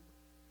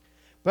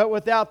 But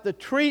without the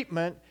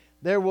treatment,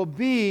 there will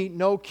be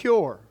no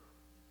cure.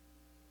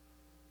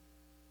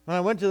 When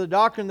I went to the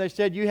doctor and they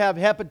said, you have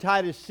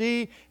hepatitis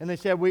C, and they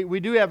said, we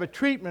do have a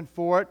treatment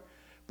for it,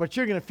 but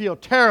you're going to feel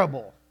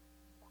terrible.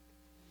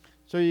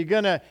 So you're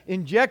going to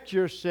inject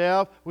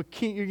yourself,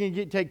 you're going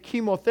to take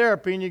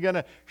chemotherapy, and you're going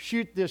to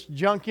shoot this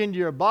junk into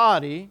your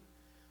body,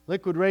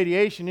 liquid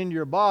radiation into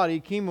your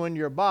body, chemo into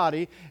your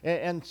body,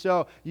 and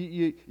so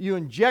you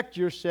inject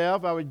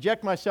yourself. I would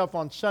inject myself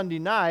on Sunday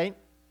night.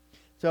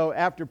 So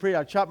after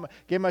I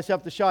gave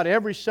myself the shot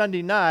every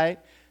Sunday night.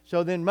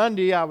 So then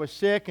Monday I was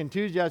sick, and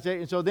Tuesday I was sick,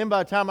 and so then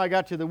by the time I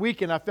got to the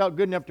weekend, I felt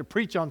good enough to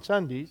preach on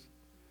Sundays.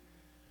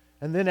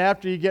 And then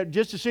after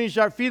just as soon as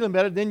you start feeling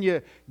better, then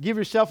you give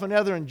yourself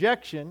another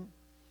injection.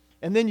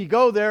 And then you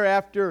go there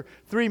after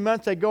 3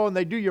 months, they go and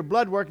they do your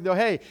blood work and go,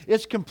 hey,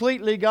 it's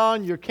completely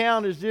gone. Your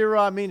count is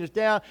 0. It's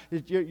down.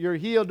 You're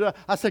healed.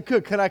 I said,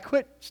 good. Can I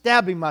quit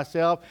stabbing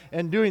myself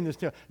and doing this?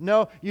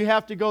 No, you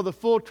have to go the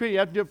full treatment. You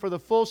have to do it for the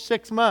full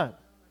 6 months.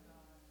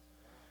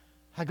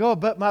 I go,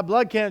 but my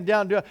blood count is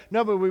down.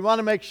 No, but we want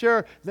to make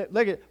sure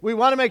we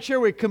want to make sure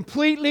we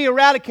completely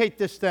eradicate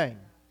this thing.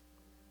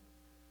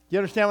 You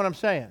understand what I'm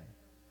saying?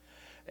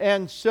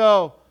 And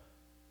so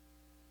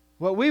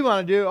what we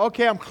want to do,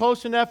 okay, I'm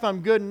close enough,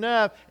 I'm good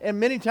enough, and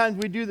many times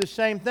we do the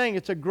same thing.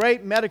 It's a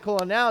great medical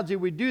analogy.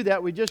 We do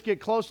that. We just get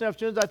close enough. As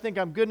soon as I think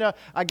I'm good enough,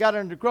 I got it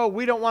under control.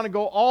 We don't want to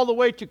go all the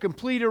way to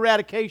complete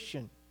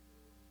eradication.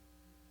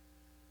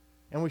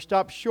 And we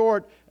stop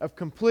short of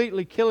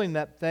completely killing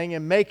that thing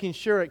and making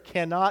sure it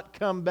cannot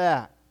come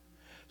back.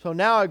 So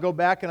now I go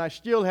back and I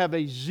still have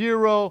a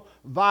 0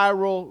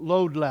 viral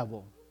load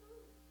level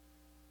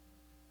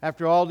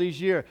after all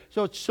these years.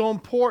 So it's so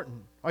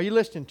important. Are you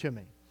listening to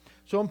me?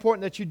 So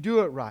important that you do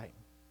it right.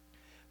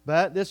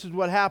 But this is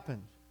what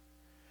happens.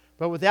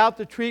 But without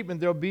the treatment,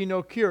 there will be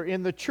no cure.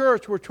 In the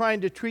church, we're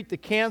trying to treat the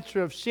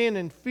cancer of sin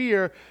and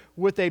fear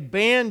with a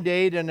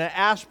Band-Aid and an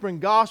aspirin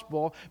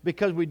gospel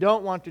because we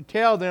don't want to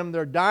tell them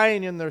they're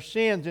dying in their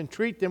sins and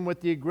treat them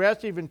with the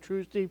aggressive,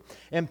 intrusive,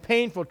 and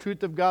painful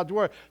truth of God's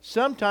Word.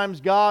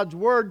 Sometimes God's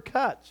Word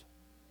cuts.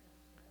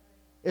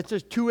 It's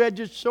a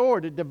two-edged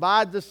sword. It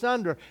divides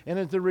asunder, and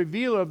it's a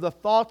revealer of the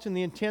thoughts and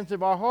the intents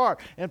of our heart.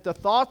 And if the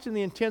thoughts and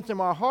the intents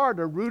of our heart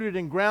are rooted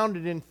and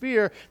grounded in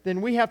fear, then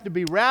we have to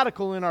be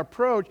radical in our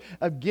approach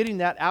of getting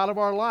that out of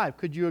our life.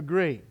 Could you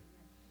agree?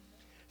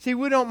 See,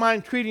 we don't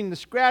mind treating the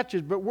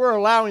scratches, but we're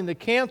allowing the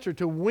cancer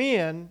to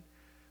win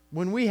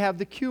when we have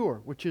the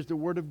cure, which is the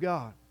Word of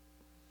God.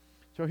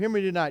 So hear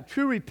me tonight.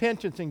 True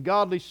repentance and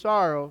godly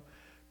sorrow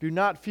do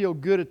not feel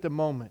good at the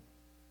moment.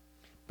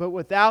 But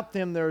without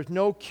them, there is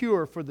no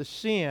cure for the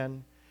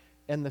sin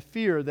and the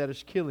fear that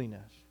is killing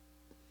us.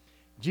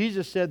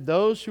 Jesus said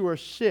those who are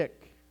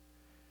sick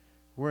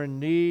were in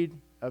need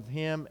of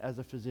Him as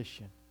a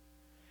physician.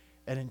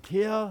 And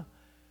until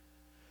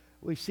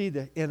we see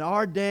that in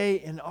our day,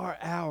 in our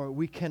hour,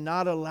 we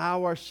cannot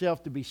allow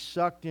ourselves to be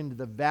sucked into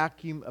the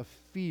vacuum of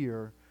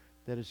fear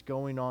that is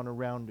going on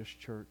around us,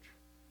 church.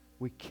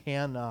 We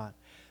cannot.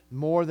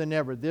 More than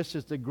ever, this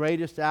is the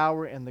greatest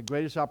hour and the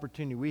greatest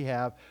opportunity we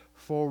have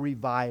for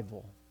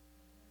revival.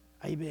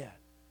 Amen.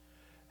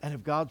 And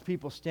if God's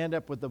people stand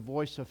up with the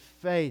voice of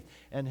faith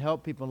and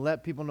help people and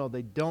let people know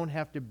they don't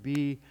have to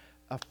be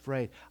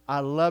afraid. I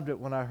loved it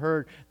when I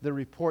heard the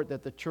report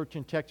that the church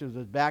in Texas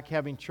was back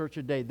having church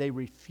today. They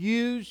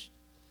refused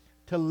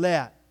to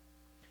let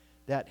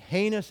that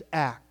heinous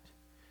act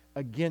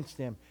against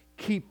them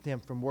keep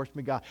them from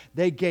worshiping God.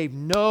 They gave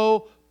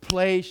no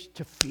place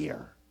to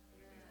fear.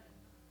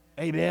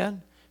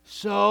 Amen.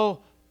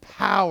 So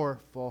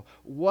powerful.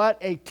 What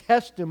a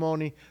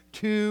testimony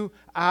to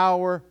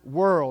our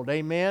world.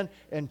 Amen.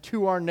 And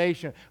to our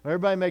nation.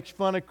 Everybody makes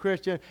fun of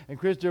Christian and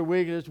Christians are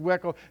weak and it's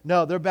wacko.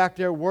 No, they're back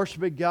there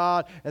worshiping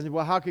God. And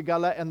well, how could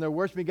God let? And they're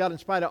worshiping God in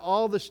spite of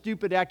all the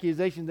stupid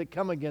accusations that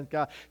come against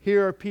God.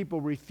 Here are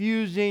people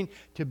refusing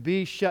to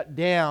be shut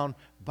down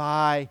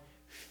by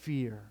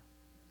fear.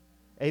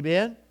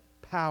 Amen.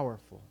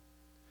 Powerful.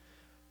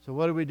 So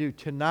what do we do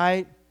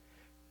tonight?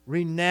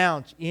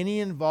 Renounce any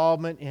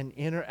involvement in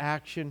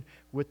interaction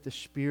with the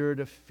spirit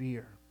of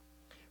fear.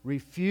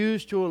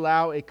 Refuse to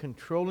allow a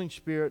controlling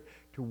spirit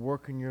to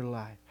work in your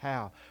life.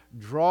 How?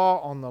 Draw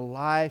on the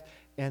life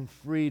and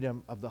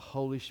freedom of the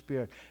Holy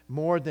Spirit.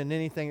 More than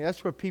anything,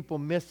 that's where people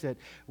miss it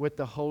with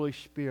the Holy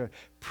Spirit.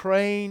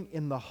 Praying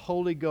in the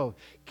Holy Ghost.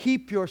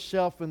 Keep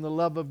yourself in the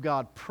love of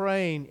God.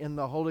 Praying in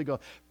the Holy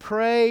Ghost.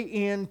 Pray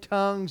in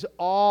tongues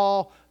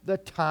all the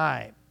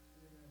time.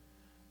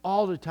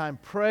 All the time.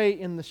 Pray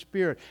in the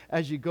Spirit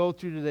as you go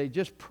through today.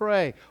 Just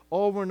pray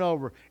over and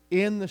over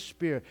in the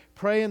Spirit.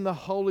 Pray in the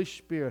Holy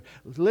Spirit.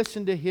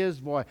 Listen to His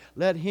voice.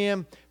 Let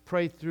Him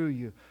pray through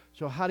you.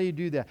 So how do you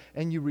do that?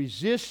 And you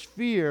resist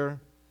fear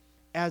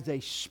as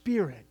a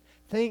spirit.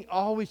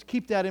 Always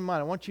keep that in mind.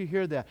 I want you to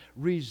hear that.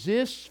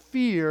 Resist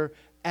fear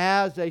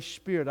as a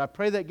spirit. I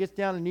pray that gets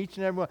down in each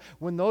and every one.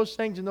 When those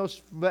things and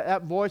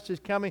that voice is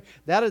coming,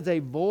 that is a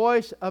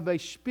voice of a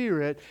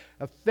spirit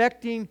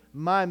affecting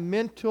my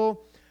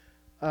mental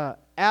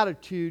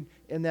attitude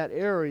in that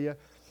area.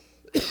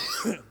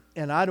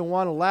 And I don't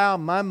want to allow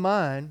my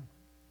mind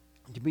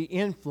to be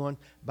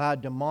influenced by a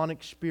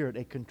demonic spirit,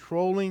 a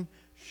controlling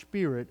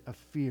spirit of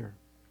fear.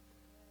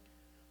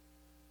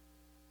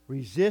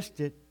 Resist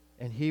it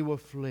and he will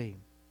flee.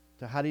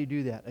 So how do you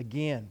do that?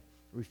 Again,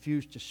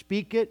 refuse to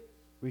speak it,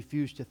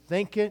 refuse to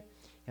think it,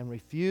 and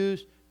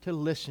refuse to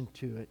listen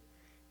to it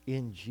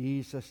in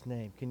Jesus'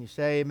 name. Can you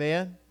say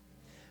amen?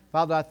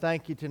 Father, I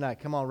thank you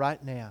tonight. Come on,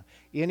 right now.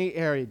 Any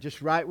area,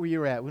 just right where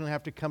you're at. We don't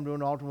have to come to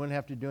an altar. We don't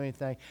have to do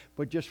anything.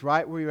 But just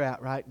right where you're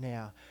at right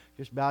now.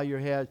 Just bow your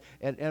head.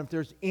 And if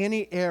there's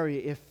any area,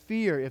 if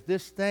fear, if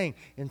this thing,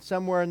 and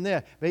somewhere in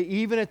there, but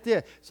even at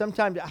this,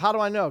 sometimes, how do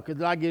I know?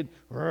 Because I get,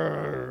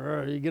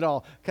 you get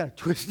all kind of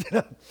twisted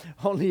up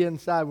on the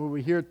inside when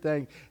we hear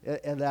things.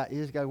 And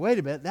you just go, wait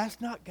a minute, that's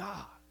not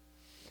God.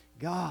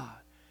 God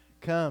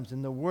comes,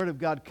 and the Word of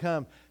God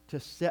comes to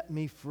set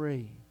me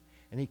free.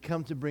 And He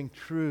comes to bring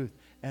truth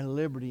and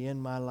liberty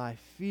in my life.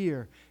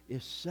 Fear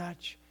is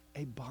such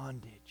a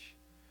bondage,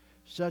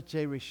 such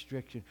a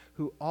restriction,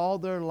 who all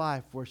their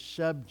life were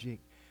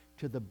subject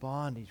to the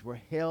bondage, were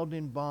held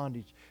in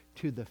bondage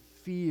to the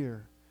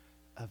fear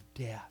of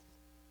death.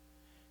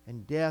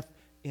 And death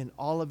in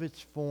all of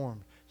its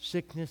forms,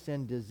 sickness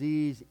and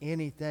disease,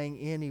 anything,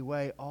 any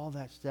way, all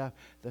that stuff,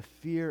 the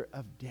fear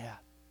of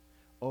death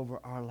over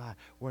our life.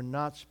 We're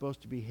not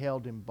supposed to be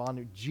held in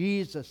bondage.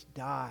 Jesus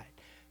died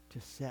to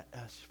set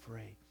us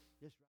free.